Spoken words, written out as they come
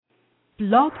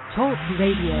Blog Talk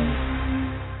Radio.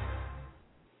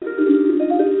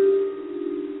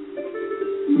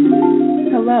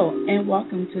 Hello, and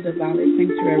welcome to the Violet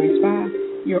Sanctuary Spa,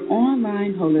 your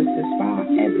online holistic spa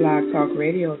at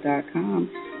blogtalkradio.com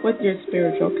with your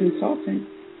spiritual consultant,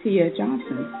 Tia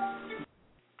Johnson.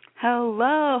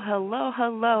 Hello.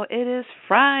 It is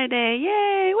Friday.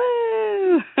 Yay,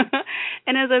 woo!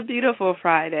 And it's a beautiful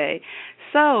Friday.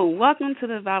 So, welcome to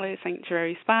the Violet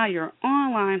Sanctuary Spa, your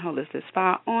online holistic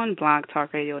spa on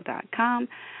blogtalkradio.com.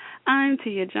 I'm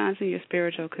Tia Johnson, your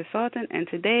spiritual consultant, and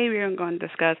today we are going to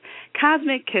discuss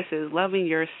cosmic kisses, loving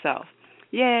yourself.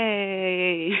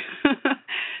 Yay!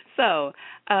 So,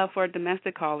 for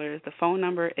domestic callers, the phone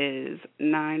number is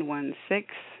 619.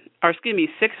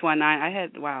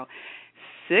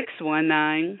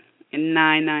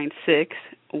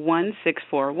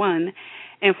 619-996-1641.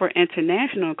 And for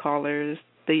international callers,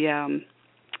 the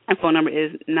phone number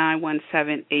is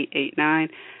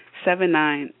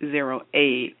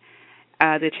 917-889-7908.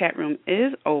 The chat room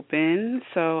is open,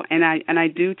 so and I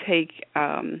do take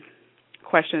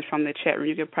questions from the chat room.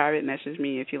 You can private message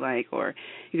me if you like, or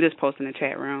you can just post in the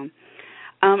chat room.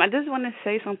 I just want to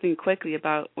say something quickly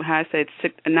about how I said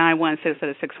 916 instead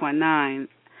of 619.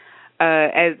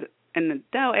 As an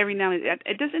adult, every now and then,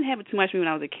 it doesn't happen too much to me when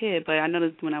I was a kid, but I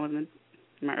noticed when I was in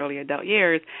my early adult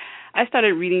years, I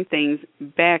started reading things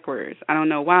backwards. I don't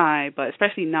know why, but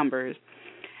especially numbers.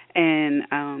 And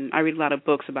I read a lot of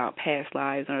books about past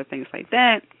lives and other things like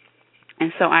that.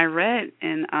 And so I read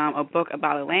in a book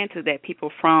about Atlantis that people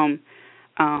from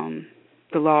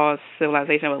the lost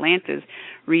civilization of Atlantis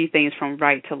read things from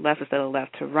right to left instead of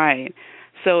left to right.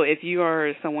 So if you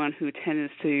are someone who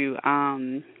tends to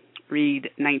read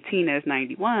 19 as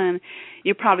 91,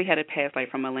 you probably had a past life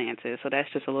from Atlantis. So that's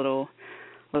just a little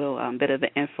bit of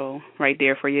the info right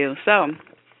there for you. So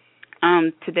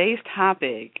today's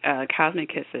topic, cosmic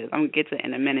kisses, I'm going to get to it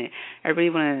in a minute. I really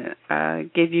want to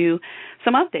give you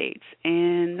some updates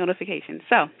and notifications.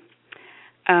 So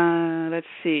let's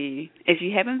see. If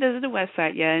you haven't visited the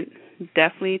website yet,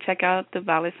 definitely check out the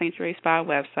Violet Sanctuary Spa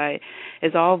website.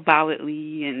 It's all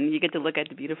violetly, and you get to look at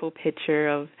the beautiful picture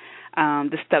of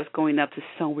the steps going up to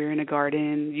somewhere in the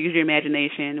garden. Use your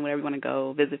imagination, wherever you want to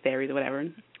go, visit fairies or whatever.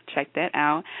 Check that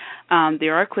out.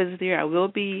 There are quizzes there. I will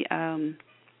be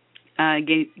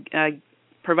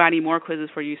providing more quizzes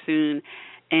for you soon,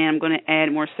 and I'm going to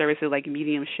add more services like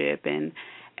mediumship and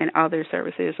other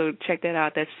services, so check that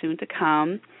out. That's soon to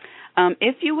come.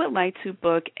 If you would like to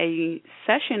book a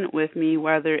session with me,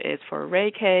 whether it's for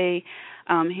Reiki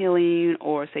healing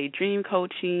or, say, dream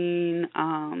coaching,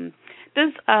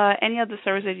 there's any other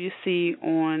services you see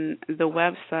on the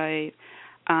website,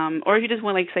 or if you just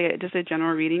want, like, say, just a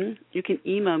general reading, you can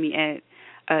email me at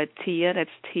Tia, that's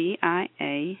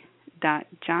TIA,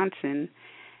 .Johnson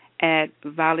at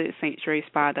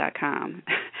violetsanctuaryspa.com.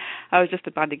 I was just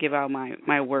about to give out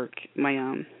my work,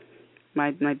 my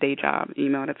day job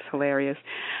email. That's hilarious.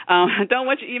 I don't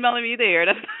want you emailing me there.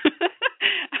 I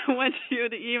want you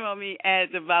to email me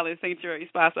at the Violet Sanctuary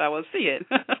Spa so I will see it.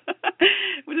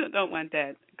 We don't want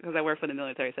that because I work for the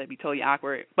military, so it'd be totally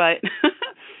awkward. But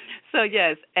so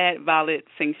yes, at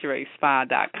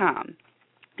violetsanctuaryspa.com.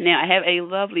 Now, I have a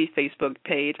lovely Facebook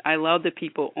page. I love the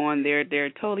people on there. They're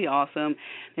totally awesome.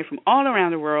 They're from all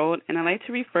around the world, and I like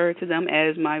to refer to them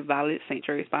as my Violet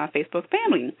Sanctuary Spa Facebook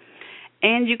family.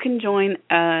 And you can join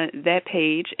that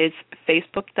page. It's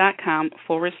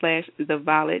facebook.com/The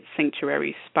Violet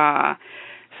Sanctuary Spa.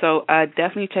 So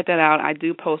definitely check that out. I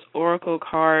do post oracle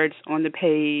cards on the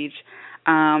page.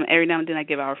 Every now and then I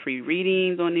give out free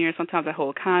readings on there. Sometimes I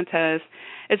hold contests.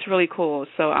 It's really cool.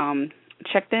 So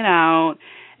check that out.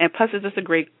 And plus, it's just a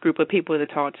great group of people to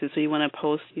talk to. So you want to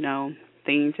post,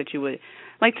 things that you would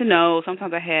like to know.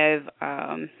 Sometimes I have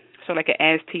sort of like an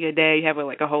Ask Tia Day. You have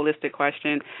a holistic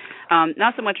question,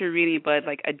 not so much a reading, but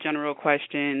like a general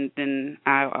question. Then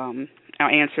I'll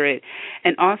answer it.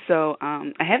 And also,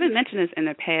 I haven't mentioned this in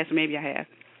the past. Maybe I have.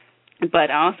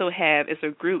 But I also it's a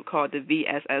group called the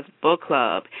VSS Book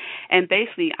Club. And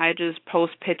basically, I just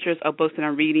post pictures of books that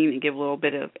I'm reading and give a little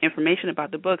bit of information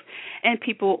about the books. And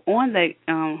people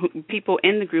people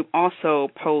in the group also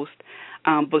post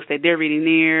books that they're reading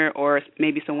there, or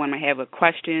maybe someone might have a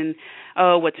question,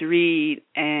 what to read,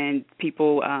 and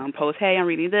people post, hey, I'm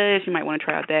reading this, you might want to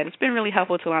try out that. It's been really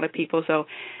helpful to a lot of people, so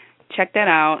check that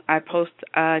out. I post,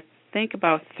 I think,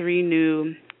 about 3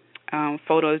 new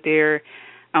photos there.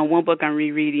 One book I'm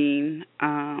rereading,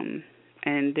 and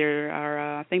there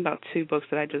are, I think, about 2 books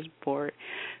that I just bought.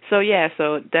 So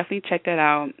definitely check that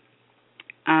out.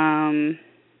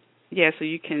 So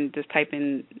you can just type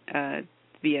in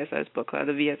VSS Book Club,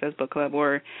 the VSS Book Club,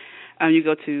 or you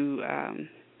go to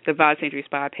the Violet Sanctuary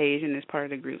Spa page, and it's part of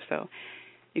the group, so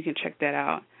you can check that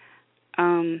out.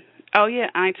 Oh, yeah,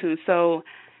 iTunes. So,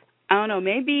 I don't know,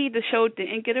 maybe the show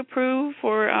didn't get approved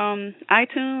for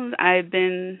iTunes. I've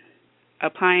been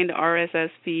applying the RSS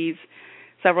feeds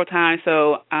several times,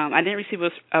 so I didn't receive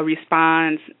a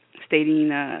response stating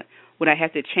what I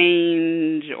had to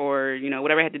change or,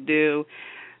 whatever I had to do.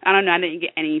 I don't know, I didn't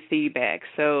get any feedback.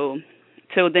 So,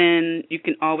 till then, you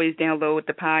can always download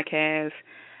the podcast.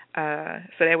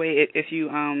 So that way, if you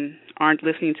aren't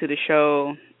listening to the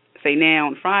show, say now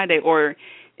on Friday, or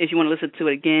if you want to listen to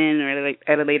it again or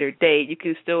at a later date, you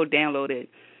can still download it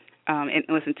and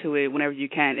listen to it whenever you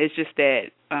can. It's just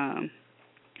that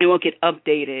it won't get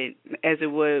updated as it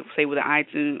would, say, with an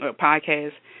iTunes or a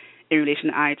podcast in relation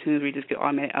to iTunes, where you just get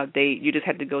automatic update. You just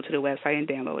have to go to the website and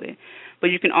download it. But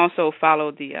you can also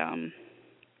follow the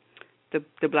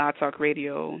Blog Talk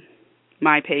Radio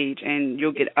my page, and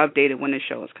you'll get updated when the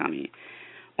show is coming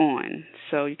on.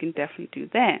 So you can definitely do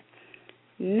that.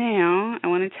 Now, I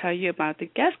want to tell you about the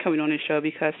guests coming on the show,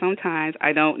 because sometimes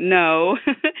I don't know.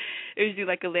 It's usually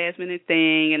like a last-minute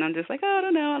thing, and I'm just like, oh, I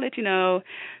don't know, I'll let you know.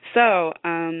 So,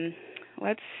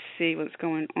 let's see what's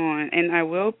going on. And I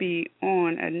will be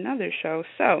on another show.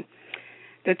 So,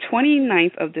 the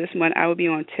 29th of this month, I will be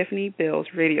on Tiffany Bill's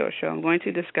radio show. I'm going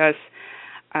to discuss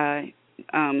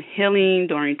healing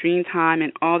during dream time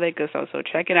and all that good stuff. So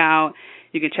check it out.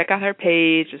 You can check out her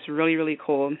page. It's really, really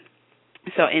cool.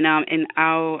 So, and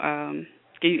I'll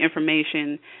give you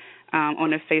information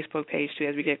on the Facebook page too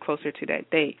as we get closer to that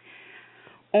date.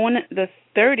 On the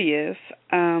 30th,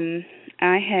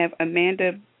 I have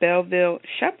Amanda Belleville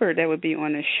Shepherd that would be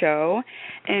on the show,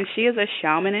 and she is a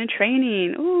shaman in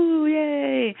training. Ooh,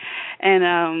 yay!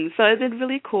 And so it's been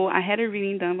really cool. I had a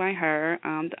reading done by her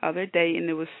the other day, and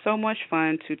it was so much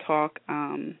fun to talk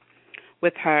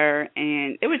with her,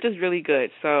 and it was just really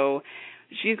good. So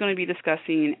she's going to be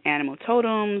discussing animal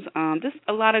totems, just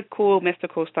a lot of cool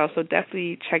mystical stuff, so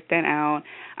definitely check that out.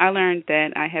 I learned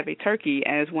that I have a turkey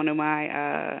as one of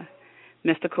my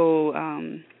mystical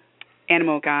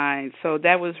animal guides, so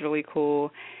that was really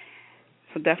cool.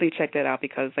 So definitely check that out,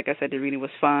 because, like I said, the reading was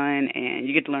fun, and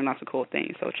you get to learn lots of cool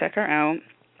things, so check her out.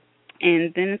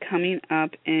 And then coming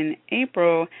up in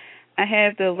April, I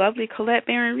have the lovely Colette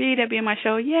Baron Reed that'll be on my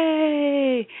show.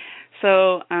 Yay!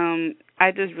 So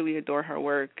I just really adore her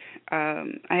work. I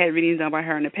had readings done by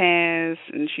her in the past,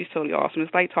 and she's totally awesome.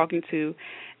 It's like talking to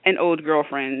an old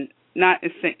girlfriend. Not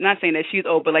saying that she's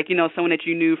old, but like, someone that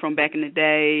you knew from back in the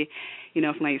day,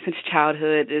 from like since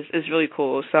childhood. Is really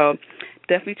cool. So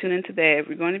definitely tune into that.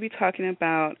 We're going to be talking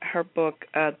about her book,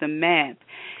 The Map,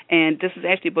 and this is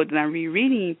actually a book that I'm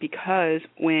rereading, because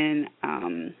when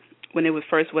it was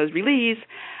first released,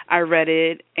 I read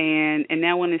it, and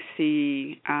now I want to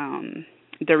see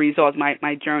the results,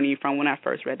 my journey from when I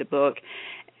first read the book,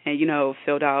 and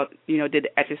filled out, did the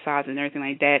exercise and everything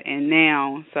like that, and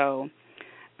now, so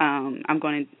I'm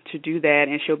going to do that,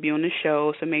 and she'll be on the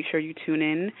show, so make sure you tune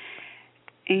in.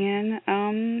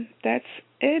 And that's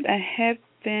it. I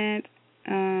haven't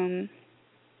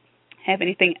have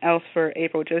anything else for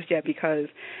April just yet, because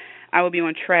I will be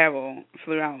on travel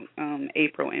throughout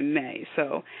April and May,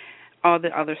 so all the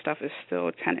other stuff is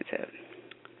still tentative.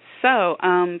 So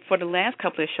for the last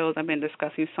couple of shows, I've been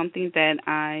discussing something that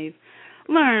I've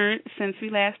learned since we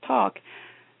last talked.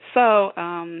 So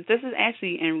this is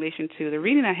actually in relation to the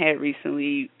reading I had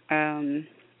recently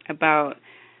about,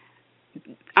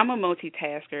 I'm a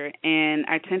multitasker, and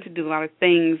I tend to do a lot of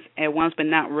things at once but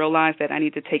not realize that I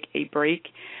need to take a break.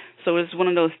 So it's one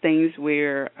of those things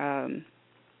where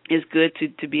it's good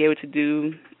to be able to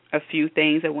do a few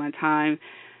things at one time,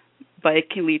 but it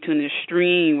can lead to an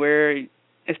extreme where,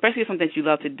 especially something that you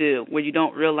love to do, where you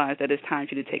don't realize that it's time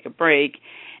for you to take a break,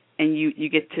 and you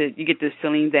get this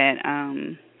feeling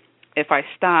that if I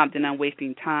stop, then I'm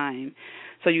wasting time.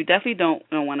 So you definitely don't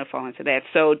want to fall into that.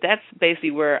 So that's basically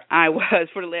where I was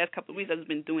for the last couple of weeks. I've just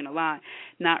been doing a lot,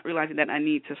 not realizing that I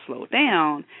need to slow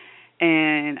down.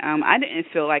 And I didn't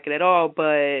feel like it at all,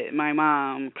 but my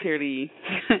mom clearly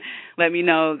let me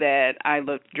know that I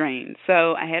looked drained.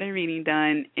 So I had a reading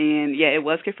done, and, yeah, it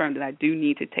was confirmed that I do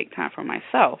need to take time for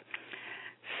myself.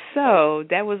 So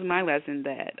that was my lesson,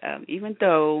 that even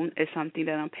though it's something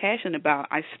that I'm passionate about,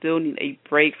 I still need a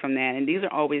break from that. And these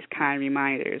are always kind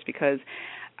reminders, because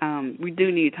we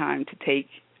do need time to take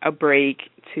a break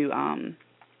to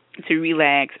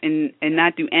relax and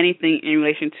not do anything in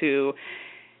relation to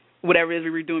whatever it is we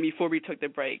were doing before we took the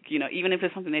break. Even if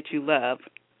it's something that you love.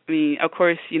 I mean, of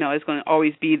course, it's going to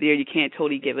always be there. You can't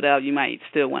totally give it up. You might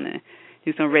still want to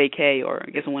do some Reiki, or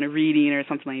I guess want a reading or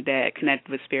something like that, connect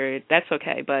with spirit. That's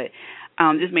okay. But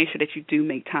just make sure that you do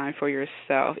make time for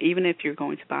yourself. Even if you're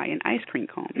going to buy an ice cream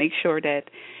cone, make sure that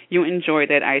you enjoy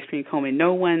that ice cream cone and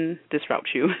no one disrupts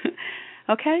you.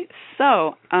 Okay?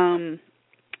 So,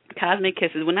 cosmic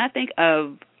kisses. When I think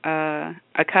of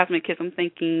a cosmic kiss, I'm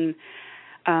thinking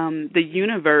the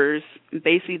universe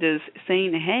basically just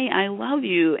saying, "Hey, I love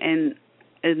you," and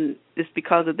it's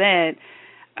because of that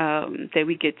that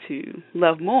we get to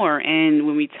love more. And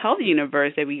when we tell the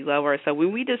universe that we love ourselves,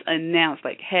 when we just announce,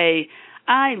 like, "Hey,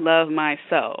 I love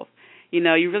myself,"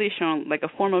 you're really showing like a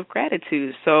form of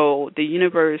gratitude. So the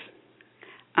universe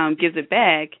gives it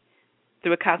back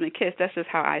through a cosmic kiss. That's just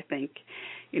how I think,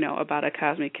 about a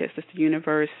cosmic kiss. It's the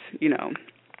universe,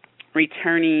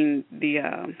 returning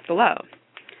the love.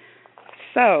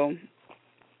 So,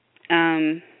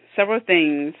 several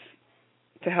things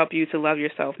to help you to love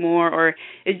yourself more, or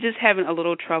if you're just having a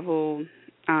little trouble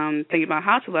thinking about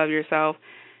how to love yourself,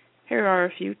 here are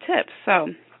a few tips.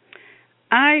 So,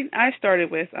 I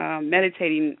started with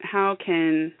meditating. How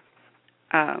can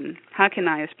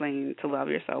I explain to love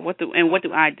yourself? What do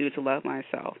I do to love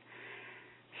myself?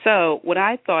 So, what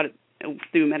I thought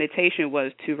through meditation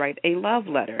was to write a love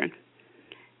letter.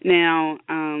 Now,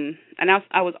 and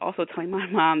I was also telling my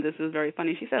mom, this is very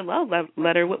funny. She said, "Love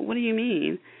letter? What do you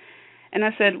mean?" And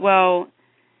I said, "Well,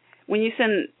 when you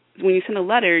send a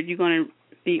letter, you're going to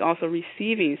be also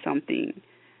receiving something."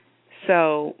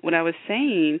 So what I was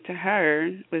saying to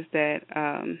her was that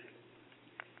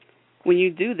when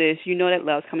you do this, you know that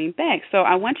love's coming back. So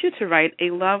I want you to write a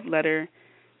love letter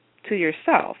to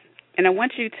yourself, and I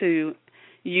want you to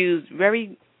use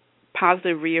very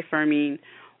positive, reaffirming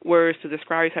words to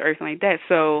describe yourself, everything like that.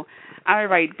 So I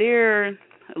would write, "Dear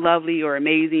lovely," or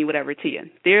 "amazing," whatever, Tia.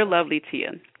 "Dear lovely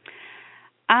Tia,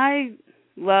 I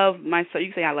love myself." You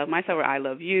can say, "I love myself," or "I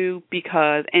love you,"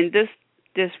 because, and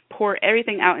just pour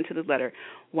everything out into the letter.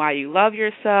 Why you love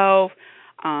yourself,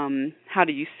 how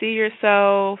do you see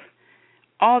yourself,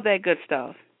 all that good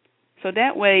stuff. So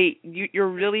that way you're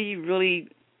really, really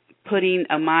putting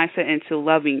a mindset into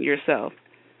loving yourself.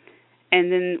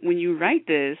 And then when you write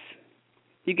this,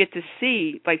 you get to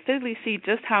see, like physically see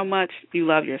just how much you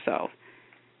love yourself.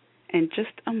 And just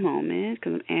a moment,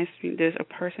 because there's a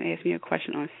person asked me a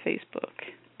question on Facebook.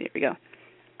 There we go.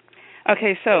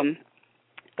 Okay, so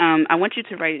I want you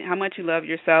to write how much you love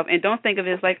yourself, and don't think of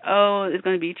it as like, oh, it's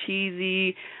going to be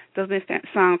cheesy, doesn't it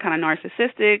sound kind of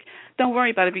narcissistic? Don't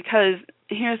worry about it, because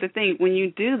here's the thing. When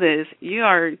you do this, you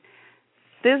are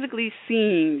physically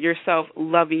seeing yourself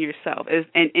loving yourself,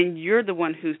 and you're the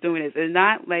one who's doing it. It's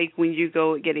not like when you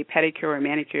go get a pedicure or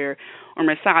manicure or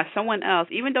massage, someone else,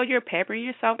 even though you're pampering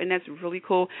yourself, and that's really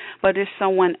cool, but there's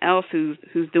someone else who's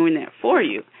doing that for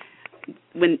you.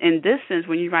 When in this sense,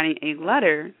 when you're writing a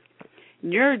letter,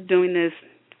 you're doing this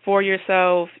for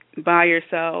yourself, by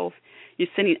yourself. You're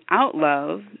sending out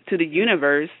love to the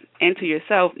universe and to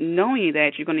yourself, knowing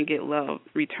that you're going to get love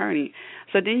returning.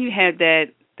 So then you have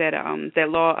that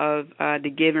law of the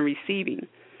give and receiving.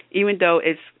 Even though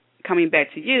it's coming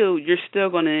back to you, you're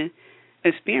still going to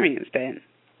experience that.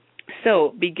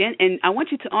 So begin, and I want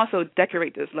you to also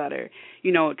decorate this letter.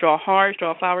 Draw hearts,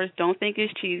 draw flowers. Don't think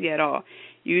it's cheesy at all.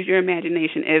 Use your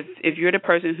imagination. If you're the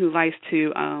person who likes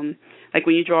to, like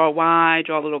when you draw a Y,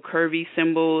 draw little curvy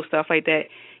symbols, stuff like that,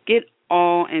 get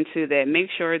all into that. Make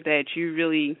sure that you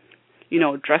really,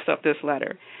 dress up this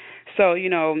letter. So,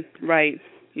 write,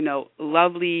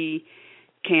 lovely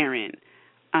Karen.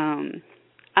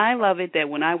 I love it that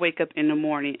when I wake up in the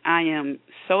morning, I am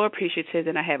so appreciative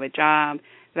that I have a job,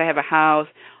 that I have a house,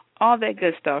 all that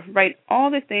good stuff. Write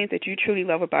all the things that you truly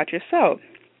love about yourself.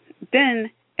 Then,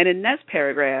 in the next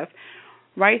paragraph,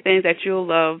 write things that you'll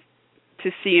love to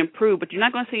see improve, but you're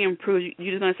not going to see improve.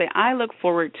 You're just going to say, I look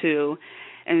forward to,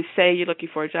 and say you're looking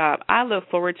for a job. I look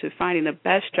forward to finding the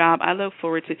best job. I look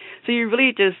forward to. So you're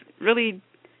really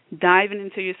diving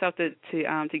into yourself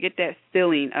to get that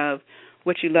feeling of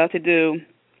what you love to do,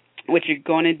 what you're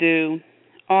going to do,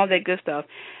 all that good stuff.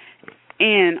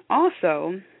 And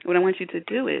also, what I want you to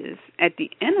do is, at the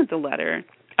end of the letter,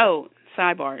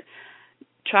 sidebar,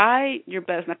 try your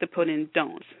best not to put in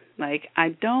don'ts. Like, I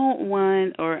don't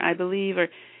want, or I believe, or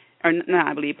not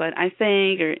I believe, but I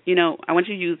think, or, I want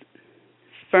you to use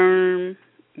firm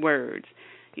words.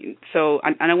 So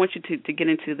I don't want you to get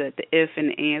into the if and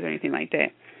the ands or anything like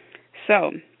that.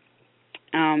 So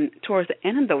towards the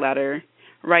end of the letter,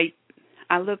 write,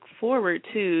 I look forward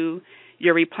to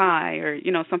your reply, or,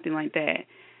 something like that.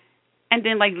 And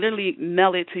then, like, literally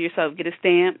mail it to yourself. Get a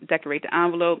stamp, decorate the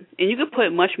envelope. And you could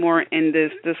put much more in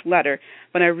this letter.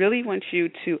 But I really want you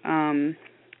to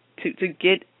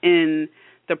get in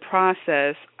the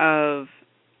process of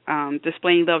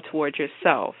displaying love towards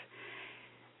yourself.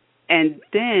 and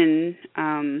then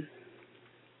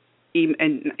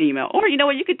email. Or you know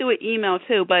what, you could do an email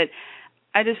too, but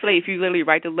I just feel like if you literally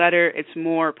write the letter, it's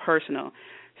more personal.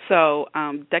 So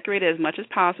decorate it as much as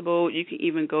possible. You can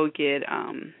even go get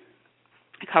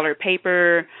colored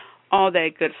paper, all that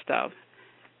good stuff.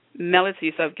 Mail it to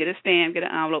yourself. Get a stamp, get an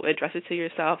envelope, address it to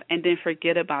yourself, and then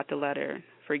forget about the letter.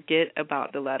 Forget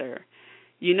about the letter.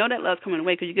 You know that love's coming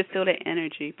away because you can feel that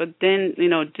energy. But then,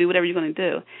 do whatever you're going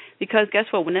to do. Because guess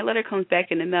what? When that letter comes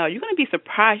back in the mail, you're going to be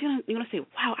surprised. You're going to say,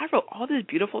 wow, I wrote all this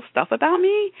beautiful stuff about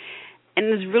me. And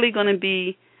it's really going to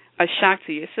be a shock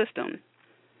to your system.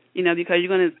 Because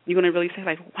you're gonna really say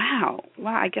like, wow,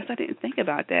 I guess I didn't think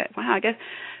about that. Wow, I guess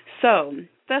so.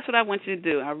 That's what I want you to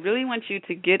do. I really want you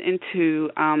to get into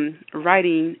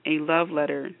writing a love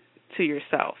letter to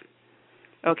yourself,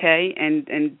 okay?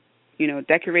 And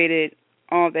decorate it,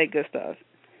 all that good stuff.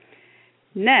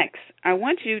 Next, I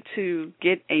want you to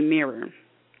get a mirror,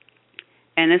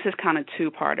 and this is kind of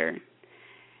two-parter.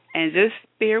 And just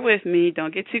bear with me.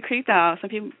 Don't get too creeped out. Some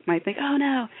people might think, oh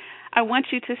no. I want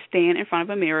you to stand in front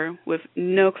of a mirror with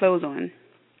no clothes on.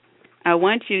 I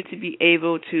want you to be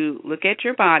able to look at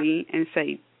your body and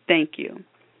say, thank you,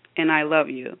 and I love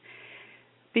you.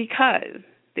 Because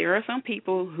there are some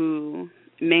people who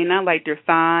may not like their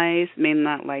thighs, may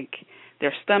not like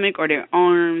their stomach or their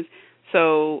arms,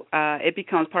 so it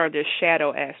becomes part of their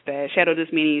shadow aspect. Shadow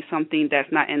just meaning something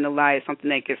that's not in the light, something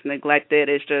that gets neglected.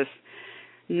 It's just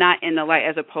not in the light,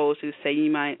 as opposed to, say, you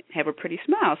might have a pretty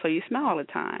smile, so you smile all the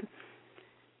time.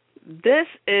 This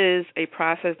is a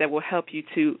process that will help you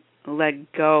to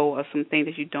let go of some things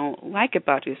that you don't like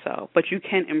about yourself, but you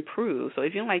can improve. So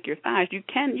if you don't like your thighs, you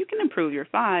can improve your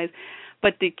thighs,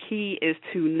 but the key is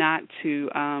to not to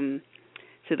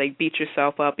like beat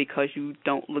yourself up because you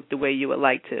don't look the way you would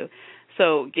like to.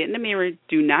 So get in the mirror.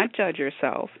 Do not judge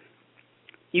yourself.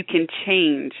 You can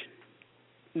change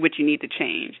what you need to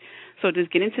change. So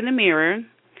just get into the mirror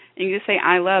and you just say,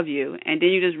 I love you. And then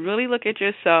you just really look at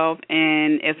yourself,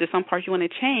 and if there's some parts you want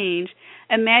to change,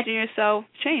 imagine yourself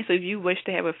change. So if you wish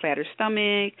to have a flatter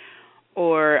stomach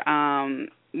or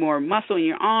more muscle in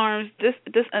your arms, just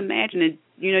imagine it.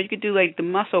 You could do like the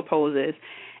muscle poses.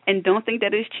 And don't think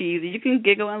that it's cheesy. You can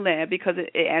giggle and laugh because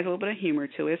it adds a little bit of humor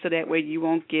to it, so that way you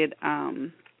won't get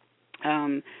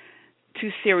too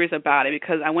serious about it,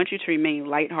 because I want you to remain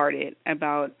lighthearted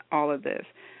about all of this.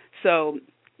 So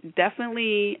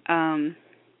definitely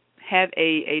have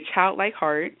a childlike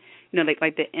heart,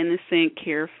 like the innocent,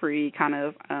 carefree kind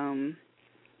of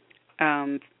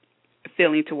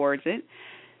feeling towards it.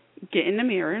 Get in the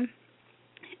mirror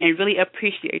and really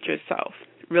appreciate yourself.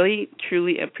 Really,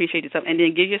 truly appreciate yourself, and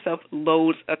then give yourself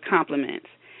loads of compliments.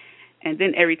 And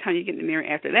then every time you get in the mirror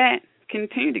after that,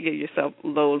 continue to give yourself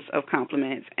loads of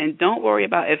compliments. And don't worry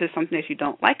about if it's something that you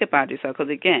don't like about yourself, because,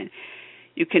 again,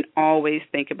 you can always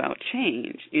think about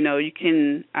change. You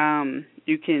can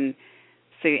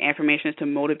say affirmations to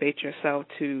motivate yourself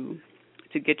to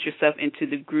get yourself into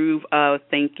the groove of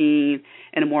thinking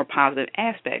in a more positive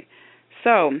aspect.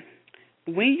 So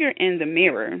when you're in the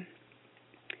mirror,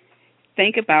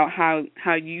 think about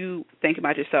how you think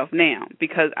about yourself now,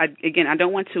 because, I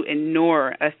don't want to ignore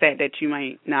a fact that you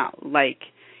might not like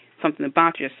something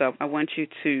about yourself. I want you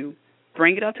to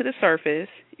bring it up to the surface,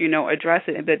 address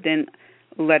it, but then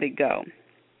let it go.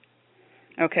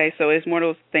 Okay, so it's more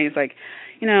of those things like,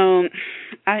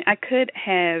 I could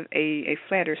have a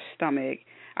flatter stomach.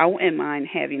 I wouldn't mind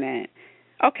having that.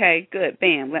 Okay, good,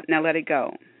 bam, now let it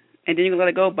go. And then you can let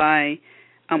it go by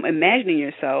imagining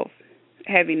yourself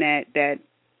having that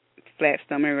flat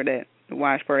stomach or that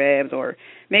washboard abs, or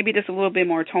maybe just a little bit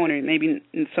more toner, maybe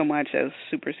not so much as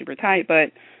super, super tight,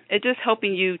 but it's just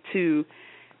helping you to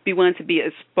be willing to be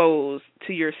exposed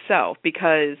to yourself,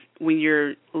 because when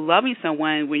you're loving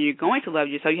someone, when you're going to love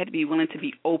yourself, you have to be willing to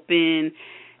be open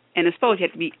and exposed. You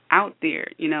have to be out there.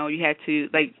 You have to,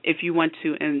 like, if you want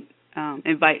to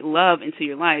invite love into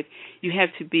your life, you have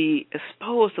to be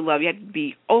exposed to love. You have to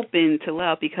be open to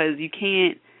love, because you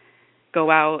can't go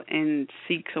out and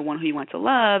seek someone who you want to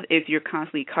love if you're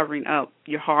constantly covering up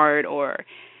your heart or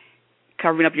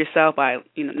covering up yourself by,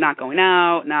 not going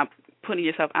out, not putting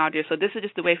yourself out there. So this is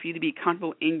just a way for you to be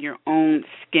comfortable in your own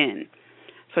skin.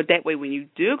 So that way when you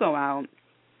do go out,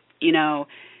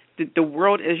 the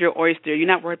world is your oyster. You're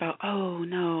not worried about, oh,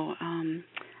 no,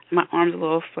 my arm's a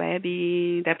little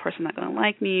flabby, that person's not going to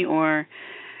like me, or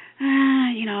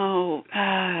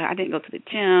I didn't go to the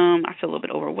gym, I feel a little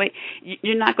bit overweight.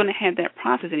 You're not going to have that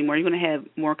process anymore. You're going to have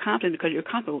more confidence because you're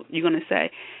comfortable. You're going to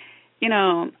say,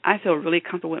 I feel really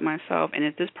comfortable with myself, and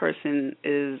if this person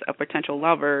is a potential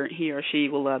lover, he or she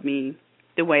will love me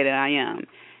the way that I am.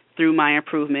 through my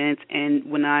improvements and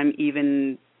when I'm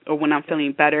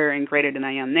feeling better and greater than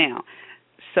I am now.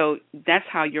 So that's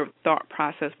how your thought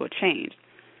process will change.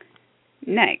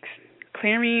 Next,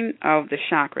 clearing of the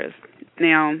chakras.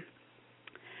 Now,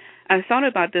 I thought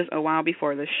about this a while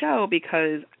before the show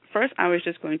because first I was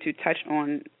just going to touch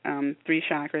on 3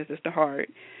 chakras. It's the heart,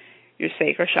 your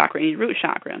sacral chakra, and your root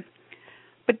chakra.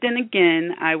 But then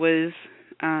again, I was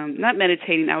not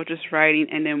meditating, I was just writing,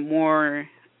 and then more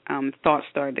thoughts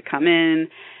started to come in.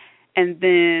 And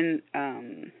then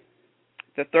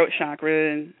the throat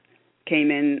chakra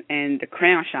came in and the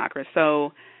crown chakra.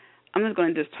 So I'm just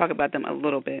going to just talk about them a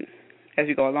little bit as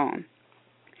we go along.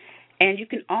 And you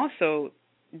can also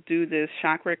do this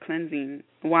chakra cleansing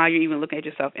while you're even looking at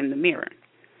yourself in the mirror.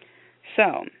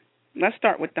 So let's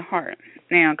start with the heart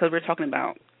now, because we're talking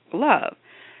about love.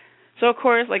 So, of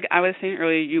course, like I was saying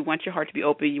earlier, you want your heart to be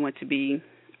open. You want to be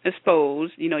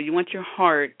exposed. You want your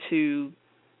heart to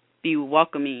be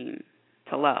welcoming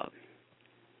to love.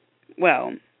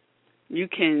 Well, you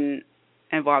can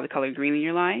involve the color green in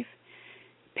your life,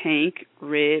 pink,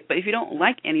 red. But if you don't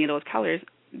like any of those colors,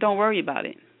 don't worry about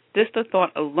it. Just the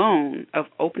thought alone of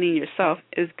opening yourself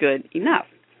is good enough.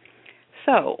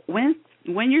 So when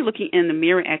you're looking in the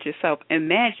mirror at yourself,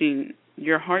 imagine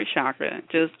your heart chakra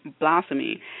just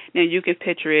blossoming. Now you can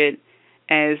picture it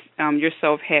as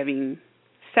yourself having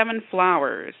 7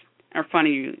 flowers in front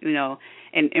of you,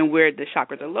 and where the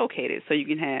chakras are located. So you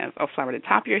can have a flower at the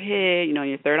top of your head, in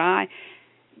your third eye.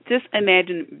 Just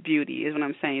imagine beauty is what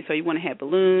I'm saying. So you want to have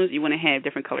balloons, you want to have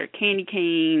different colored candy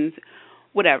canes,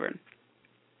 whatever.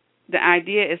 The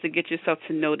idea is to get yourself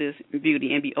to notice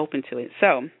beauty and be open to it.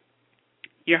 So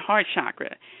your heart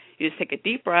chakra, you just take a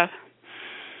deep breath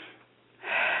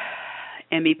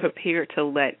and be prepared to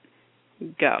let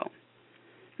go.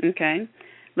 Okay?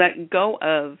 Let go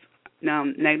of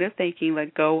negative thinking.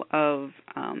 Let go of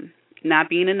not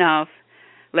being enough.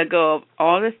 Let go of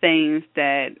all the things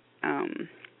that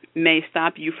may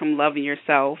stop you from loving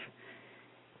yourself,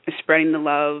 spreading the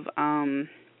love, and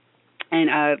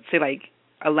say like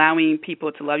allowing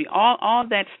people to love you. All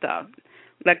that stuff.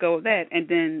 Let go of that, and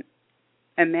then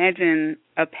imagine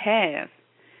a path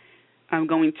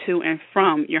going to and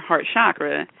from your heart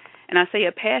chakra. And I say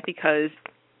a path because,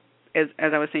 as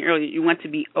I was saying earlier, you want to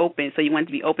be open. So you want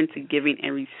to be open to giving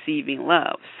and receiving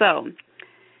love. So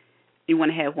you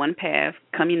want to have one path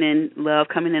coming in, love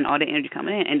coming in, all the energy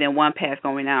coming in, and then one path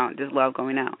going out, just love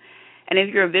going out. And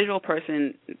if you're a visual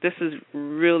person, this is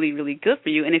really, really good for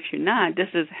you. And if you're not, this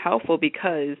is helpful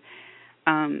because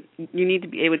you need to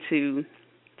be able to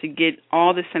get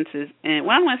all the senses. And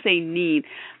well, I don't want to say need,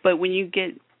 but when you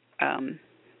get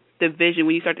the vision,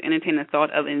 when you start to entertain the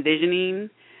thought of envisioning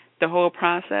the whole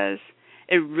process,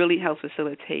 it really helps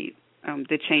facilitate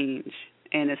the change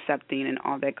and accepting and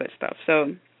all that good stuff.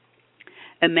 So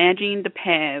imagine the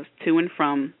paths to and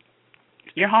from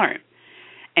your heart,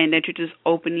 and that you're just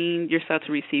opening yourself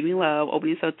to receiving love,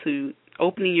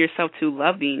 opening yourself to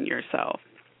loving yourself.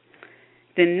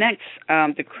 Then next,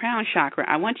 the crown chakra,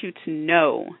 I want you to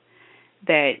know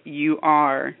that you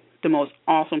are the most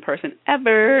awesome person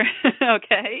ever,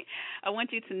 okay? I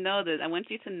want you to know this. I want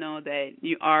you to know that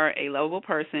you are a lovable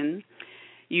person.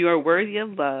 You are worthy of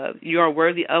love. You are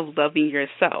worthy of loving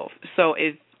yourself. So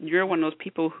if you're one of those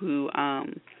people who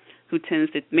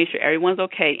tends to make sure everyone's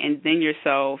okay and then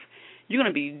yourself, you're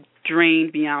going to be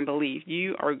drained beyond belief.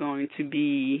 You are going to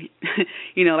be,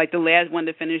 like the last one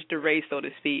to finish the race, so to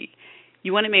speak.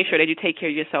 You want to make sure that you take care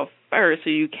of yourself first so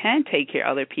you can take care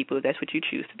of other people if that's what you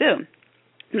choose to do.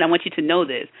 And I want you to know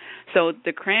this. So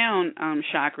the crown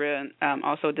chakra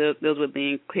also deals with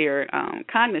being clear,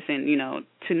 cognizant,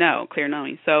 to know, clear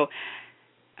knowing. So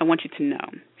I want you to know.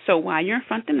 So while you're in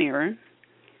front of the mirror,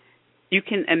 you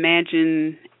can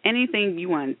imagine anything you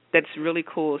want that's really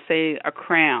cool, say a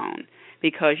crown,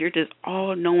 because you're just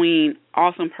all-knowing,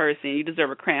 awesome person. You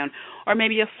deserve a crown. Or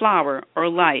maybe a flower or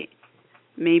light,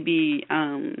 maybe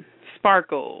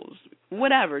sparkles,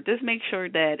 whatever. Just make sure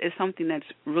that it's something that's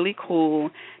really cool,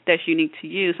 that's unique to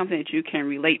you, something that you can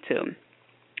relate to.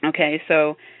 Okay,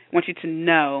 so I want you to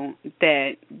know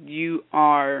that you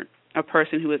are a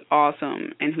person who is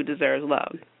awesome and who deserves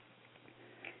love.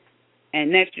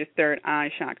 And next, your third eye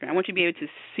chakra. I want you to be able to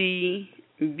see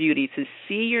beauty, to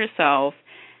see yourself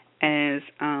as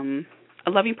a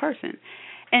loving person.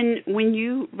 And when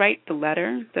you write the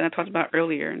letter that I talked about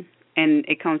earlier, and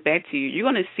it comes back to you, you're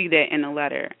going to see that in the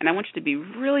letter. And I want you to be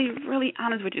really, really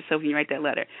honest with yourself when you write that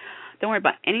letter. Don't worry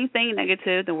about anything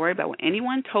negative. Don't worry about what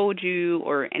anyone told you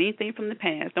or anything from the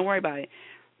past. Don't worry about it.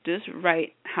 Just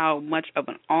write how much of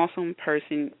an awesome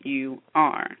person you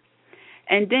are.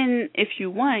 And then if you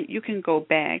want, you can go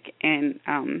back and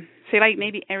say like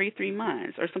maybe every 3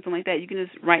 months or something like that. You can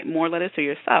just write more letters to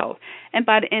yourself. And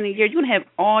by the end of the year, you're going to have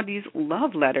all these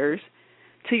love letters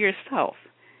to yourself.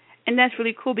 And that's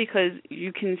really cool because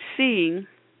you can see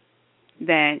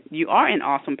that you are an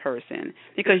awesome person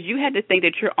because you had to think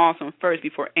that you're awesome first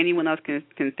before anyone else can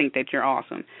think that you're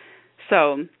awesome.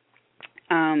 So,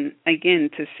 again,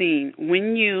 to see,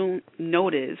 when you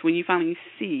notice, when you finally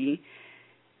see,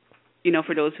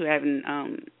 for those who are having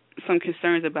some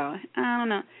concerns about, I don't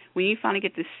know, when you finally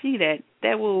get to see that,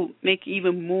 that will make you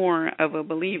even more of a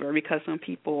believer because some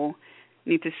people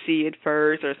need to see it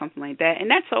first or something like that.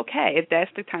 And that's okay. If that's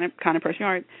the kind of person you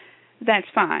are, that's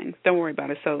fine. Don't worry about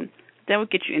it. So that will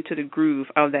get you into the groove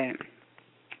of that.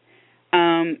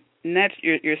 And that's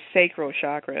your sacral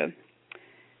chakra.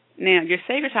 Now, your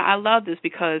sacral chakra, I love this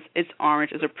because it's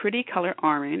orange. It's a pretty color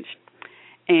orange.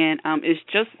 And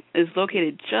it's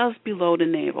located just below the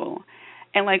navel.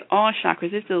 And like all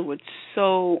chakras, it deals with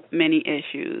so many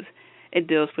issues. It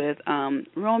deals with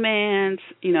romance,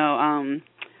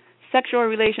 sexual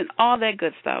relations, all that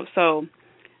good stuff. So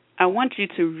I want you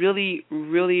to really,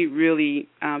 really, really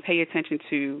pay attention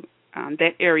to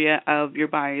that area of your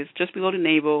body. It's just below the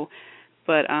navel,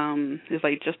 but it's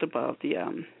like just above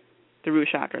the root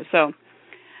chakra. So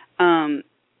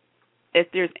if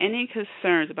there's any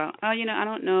concerns about, I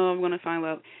don't know, I'm going to find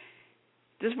love,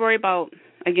 just worry about,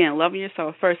 again, loving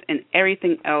yourself first, and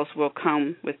everything else will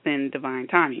come within divine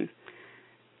timing.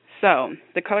 So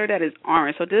the color that is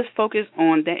orange, so just focus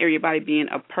on that area of your body being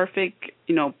a perfect,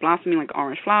 blossoming like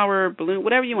orange flower, balloon,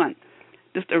 whatever you want.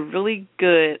 Just a really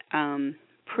good,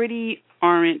 pretty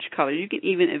orange color. You can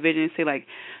even envision, say, like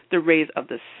the rays of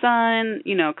the sun,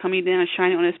 coming down,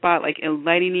 shining on the spot, like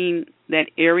enlightening that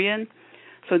area.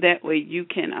 So that way you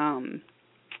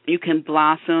can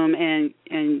blossom and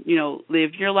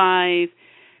live your life,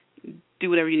 do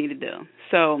whatever you need to do.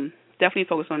 So definitely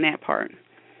focus on that part.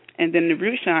 And then the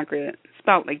root chakra, it's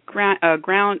about like grounding.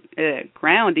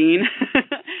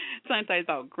 Sometimes it's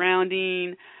about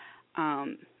grounding,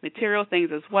 material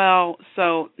things as well.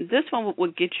 So this one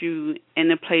will get you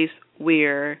in a place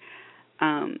where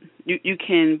you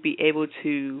can be able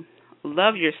to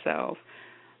love yourself,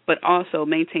 but also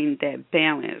maintain that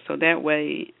balance. So that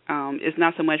way it's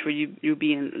not so much where you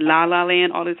be in la-la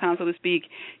land all the time, so to speak.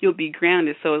 You'll be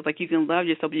grounded. So it's like you can love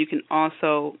yourself, but you can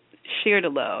also share the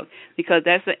love, because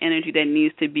that's the energy that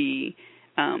needs to be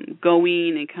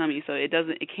going and coming. So it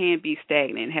can't be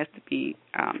stagnant. It has to be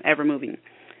ever moving.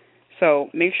 So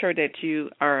make sure that you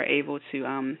are able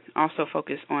to also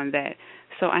focus on that.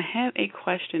 So I have a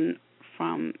question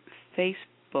from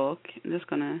Facebook. I'm just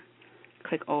going to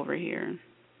click over here.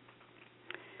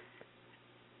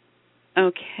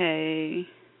 Okay.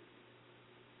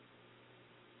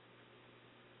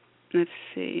 Let's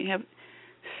see.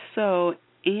 So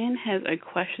Anne has a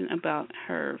question about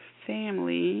her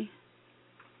family.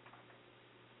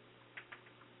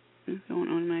 What's going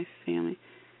on in my family?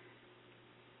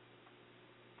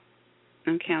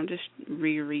 Okay, I'm just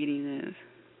rereading this.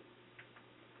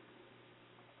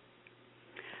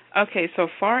 Okay, so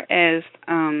far as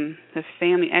the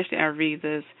family, actually I read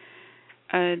this.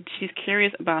 She's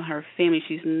curious about her family.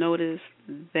 She's noticed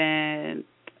that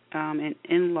an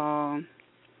in-law,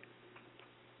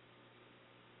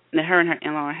 that her and her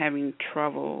in-law are having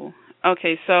trouble.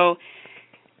 Okay, so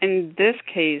in this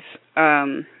case,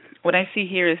 what I see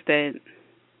here is that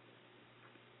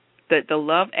the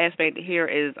love aspect here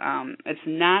is it's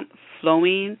not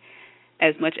flowing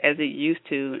as much as it used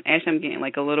to. Actually, I'm getting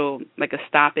like a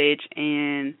stoppage,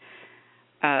 and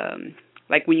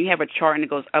like when you have a chart and it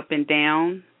goes up and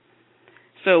down.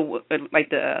 So like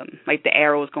the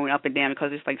arrow is going up and down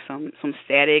because it's like some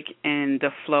static in the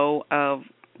flow of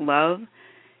love.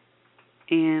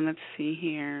 And let's see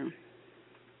here.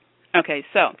 Okay,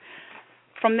 so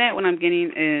from that, what I'm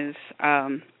getting is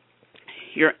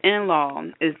your in-law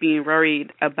is being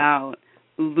worried about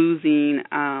losing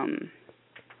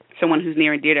someone who's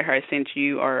near and dear to her, since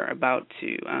you are about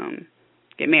to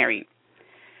get married.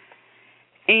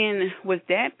 And with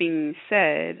that being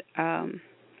said,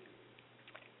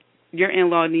 your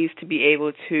in-law needs to be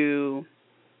able to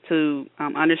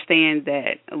understand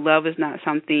that love is not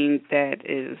something that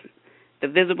is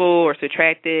divisible or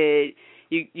subtracted.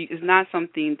 It's not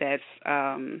something that's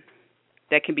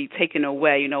that can be taken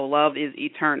away. Love is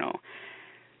eternal.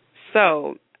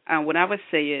 So what I would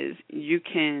say is you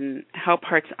can help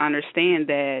her to understand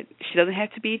that she doesn't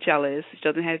have to be jealous. She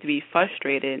doesn't have to be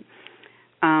frustrated.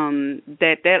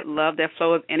 That love, that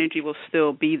flow of energy will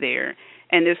still be there.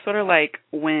 And it's sort of like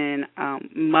when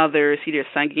mothers see their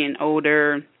son getting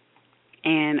older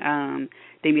and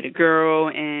they meet a girl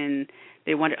and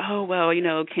they wonder, oh, well,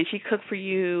 can she cook for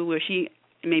you? Will she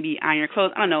maybe iron your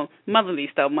clothes? I don't know, motherly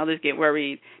stuff. Mothers get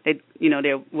worried that,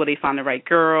 will they find the right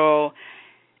girl?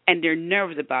 And they're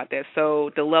nervous about that.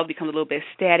 So the love becomes a little bit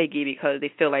staticky because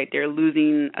they feel like they're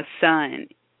losing a son,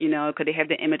 because they have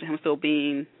the image of him still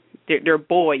being their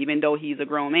boy, even though he's a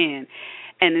grown man.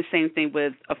 And the same thing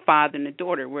with a father and a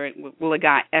daughter. Will a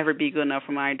guy ever be good enough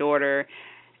for my daughter?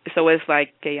 So it's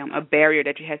like a barrier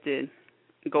that you have to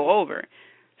go over.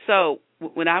 So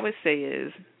what I would say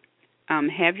is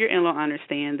have your in-law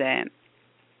understand that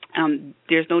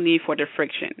there's no need for the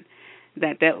friction,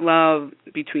 that love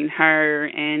between her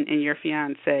and your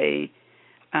fiance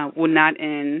will not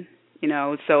end,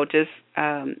 so just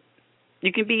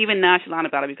you can be even nonchalant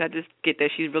about it because I just get that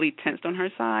she's really tensed on her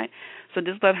side. So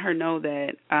just let her know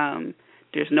that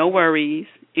there's no worries,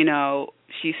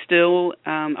 she's still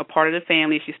a part of the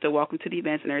family, she's still welcome to the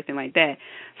events and everything like that.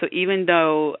 So even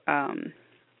though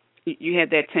you have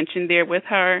that tension there with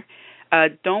her,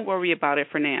 don't worry about it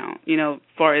for now. As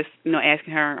far as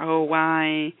asking her, oh,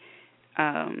 why?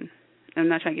 I'm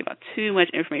not trying to give out too much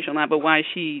information on that, but why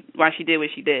she did what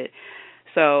she did.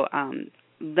 So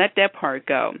let that part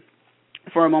go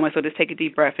for a moment. So just take a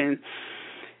deep breath and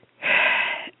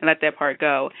let that part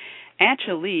go.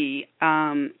 Actually,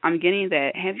 I'm getting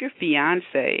that. Have your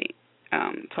fiance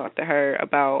talk to her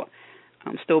about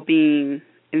still being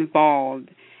involved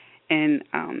and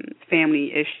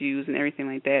family issues and everything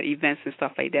like that, events and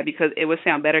stuff like that, because it would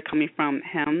sound better coming from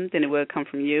him than it would come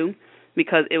from you,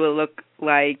 because it would look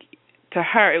like, to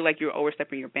her, it would like you're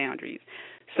overstepping your boundaries.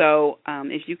 So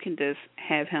if you can just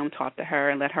have him talk to her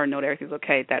and let her know that everything's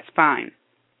okay, that's fine.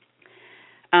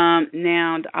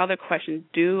 Now, the other question,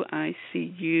 do I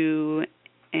see you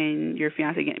and your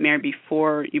fiancé get married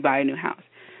before you buy a new house?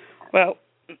 Well,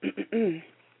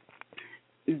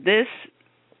 this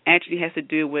actually has to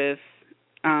do with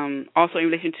also in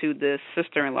relation to the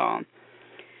sister-in-law,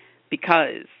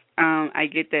 because I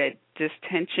get that this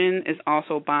tension is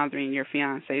also bothering your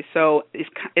fiance. So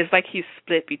it's like he's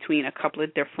split between a couple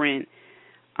of different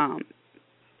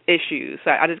issues.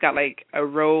 So I just got like a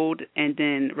road and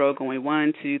then road going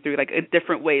 1, 2, 3, like a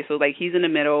different way. So like he's in the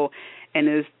middle and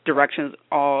there's directions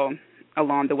all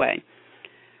along the way.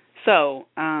 So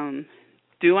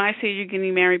do I see you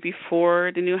getting married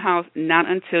before the new house? Not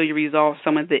until you resolve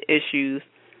some of the issues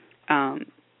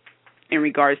in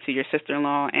regards to your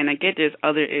sister-in-law. And I get there's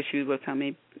other issues with him,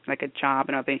 maybe like a job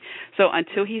and other things. So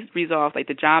until he's resolved like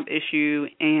the job issue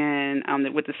and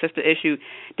with the sister issue,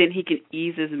 then he can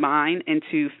ease his mind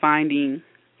into finding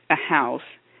a house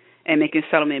and making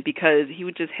settlement, because he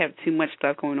would just have too much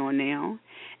stuff going on now.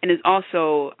 And it's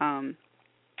also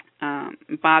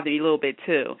bothering you a little bit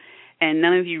too. And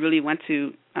none of you really want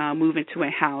to move into a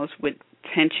house with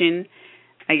tension.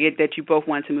 I get that you both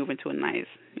want to move into a nice,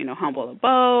 humble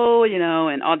abode,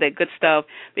 and all that good stuff.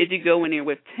 But if you go in there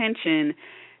with tension,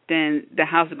 then the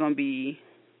house is going to be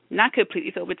not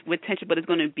completely filled with tension, but it's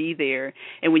going to be there.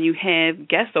 And when you have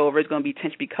guests over, it's going to be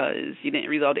tension because you didn't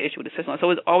resolve the issue with the sister-in-law.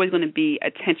 So it's always going to be a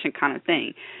tension kind of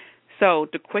thing. So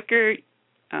the quicker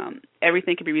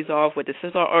everything can be resolved with the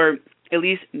sister-in-law, or at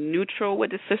least neutral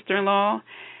with the sister-in-law,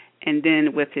 and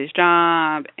then with his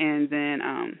job, and then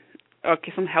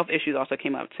some health issues also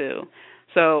came up too.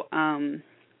 So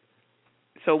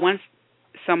so once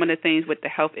some of the things with the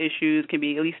health issues can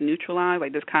be at least neutralized,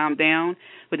 like just calm down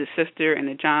with the sister and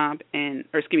the job,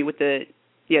 with the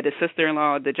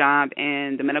sister-in-law, the job,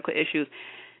 and the medical issues,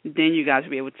 then you guys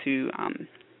will be able to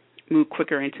move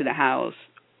quicker into the house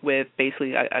with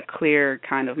basically a clear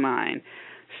kind of mind.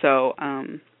 So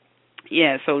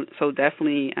so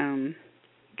definitely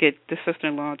get the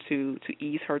sister-in-law to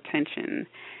ease her tension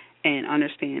and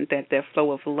understand that that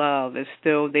flow of love is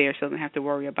still there. She doesn't have to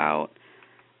worry about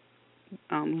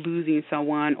losing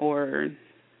someone or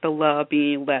the love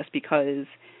being less because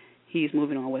he's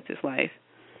moving on with his life.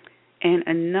 And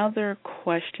another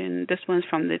question, this one's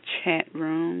from the chat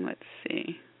room. Let's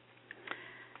see.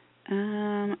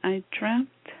 I dreamt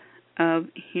of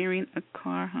hearing a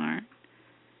car horn.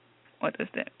 What does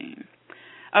that mean?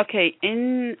 Okay,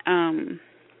 in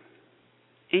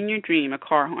your dream, a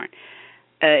car horn.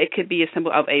 It could be a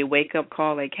symbol of a wake-up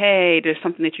call, like, hey, there's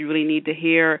something that you really need to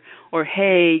hear, or,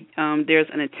 hey, there's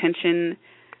an attention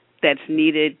that's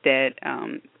needed that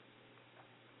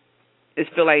is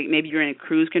feel like maybe you're in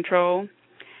cruise control.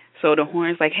 So the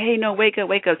horn's like, hey, no, wake up,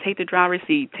 take the driver's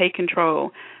seat, take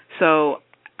control. So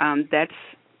that's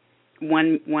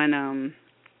one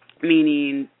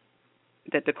meaning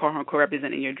that the car horn could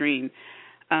represent in your dream.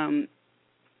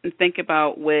 Think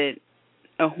about what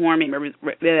a horn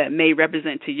may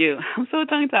represent to you. I'm so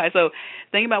tongue-tied. So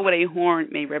think about what a horn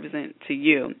may represent to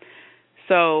you.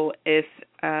 So if,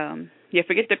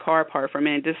 forget the car part for a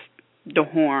minute, just the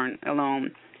horn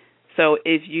alone. So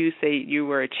if you say you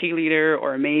were a cheerleader,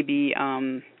 or maybe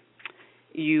when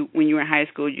you were in high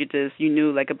school, you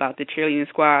knew like about the cheerleading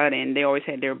squad, and they always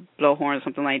had their blow horn or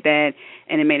something like that,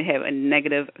 and it may have a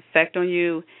negative effect on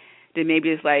you, then maybe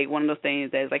it's like one of those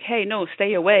things that's like, hey, no,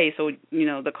 stay away. So,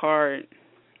 the car,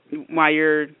 while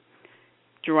you're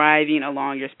driving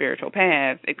along your spiritual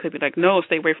path, it could be like, no,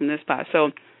 stay away from this spot.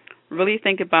 So really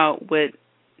think about what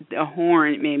a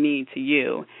horn may mean to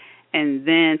you, and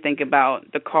then think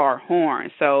about the car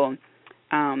horn. So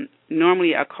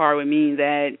normally a car would mean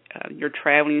that you're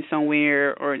traveling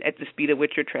somewhere, or at the speed at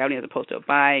which you're traveling, as opposed to a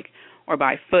bike or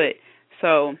by foot.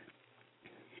 So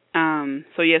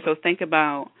think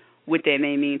about what that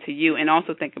may mean to you, and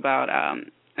also think about,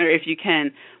 or if you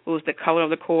can, what was the color of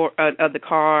the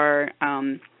car?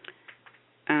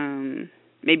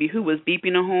 Maybe who was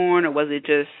beeping the horn, or was it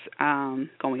just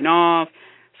going off?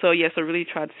 So really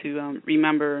try to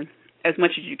remember as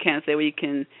much as you can, so that way you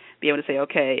can be able to say,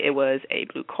 okay, it was a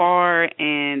blue car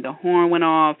and the horn went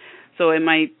off. So it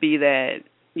might be that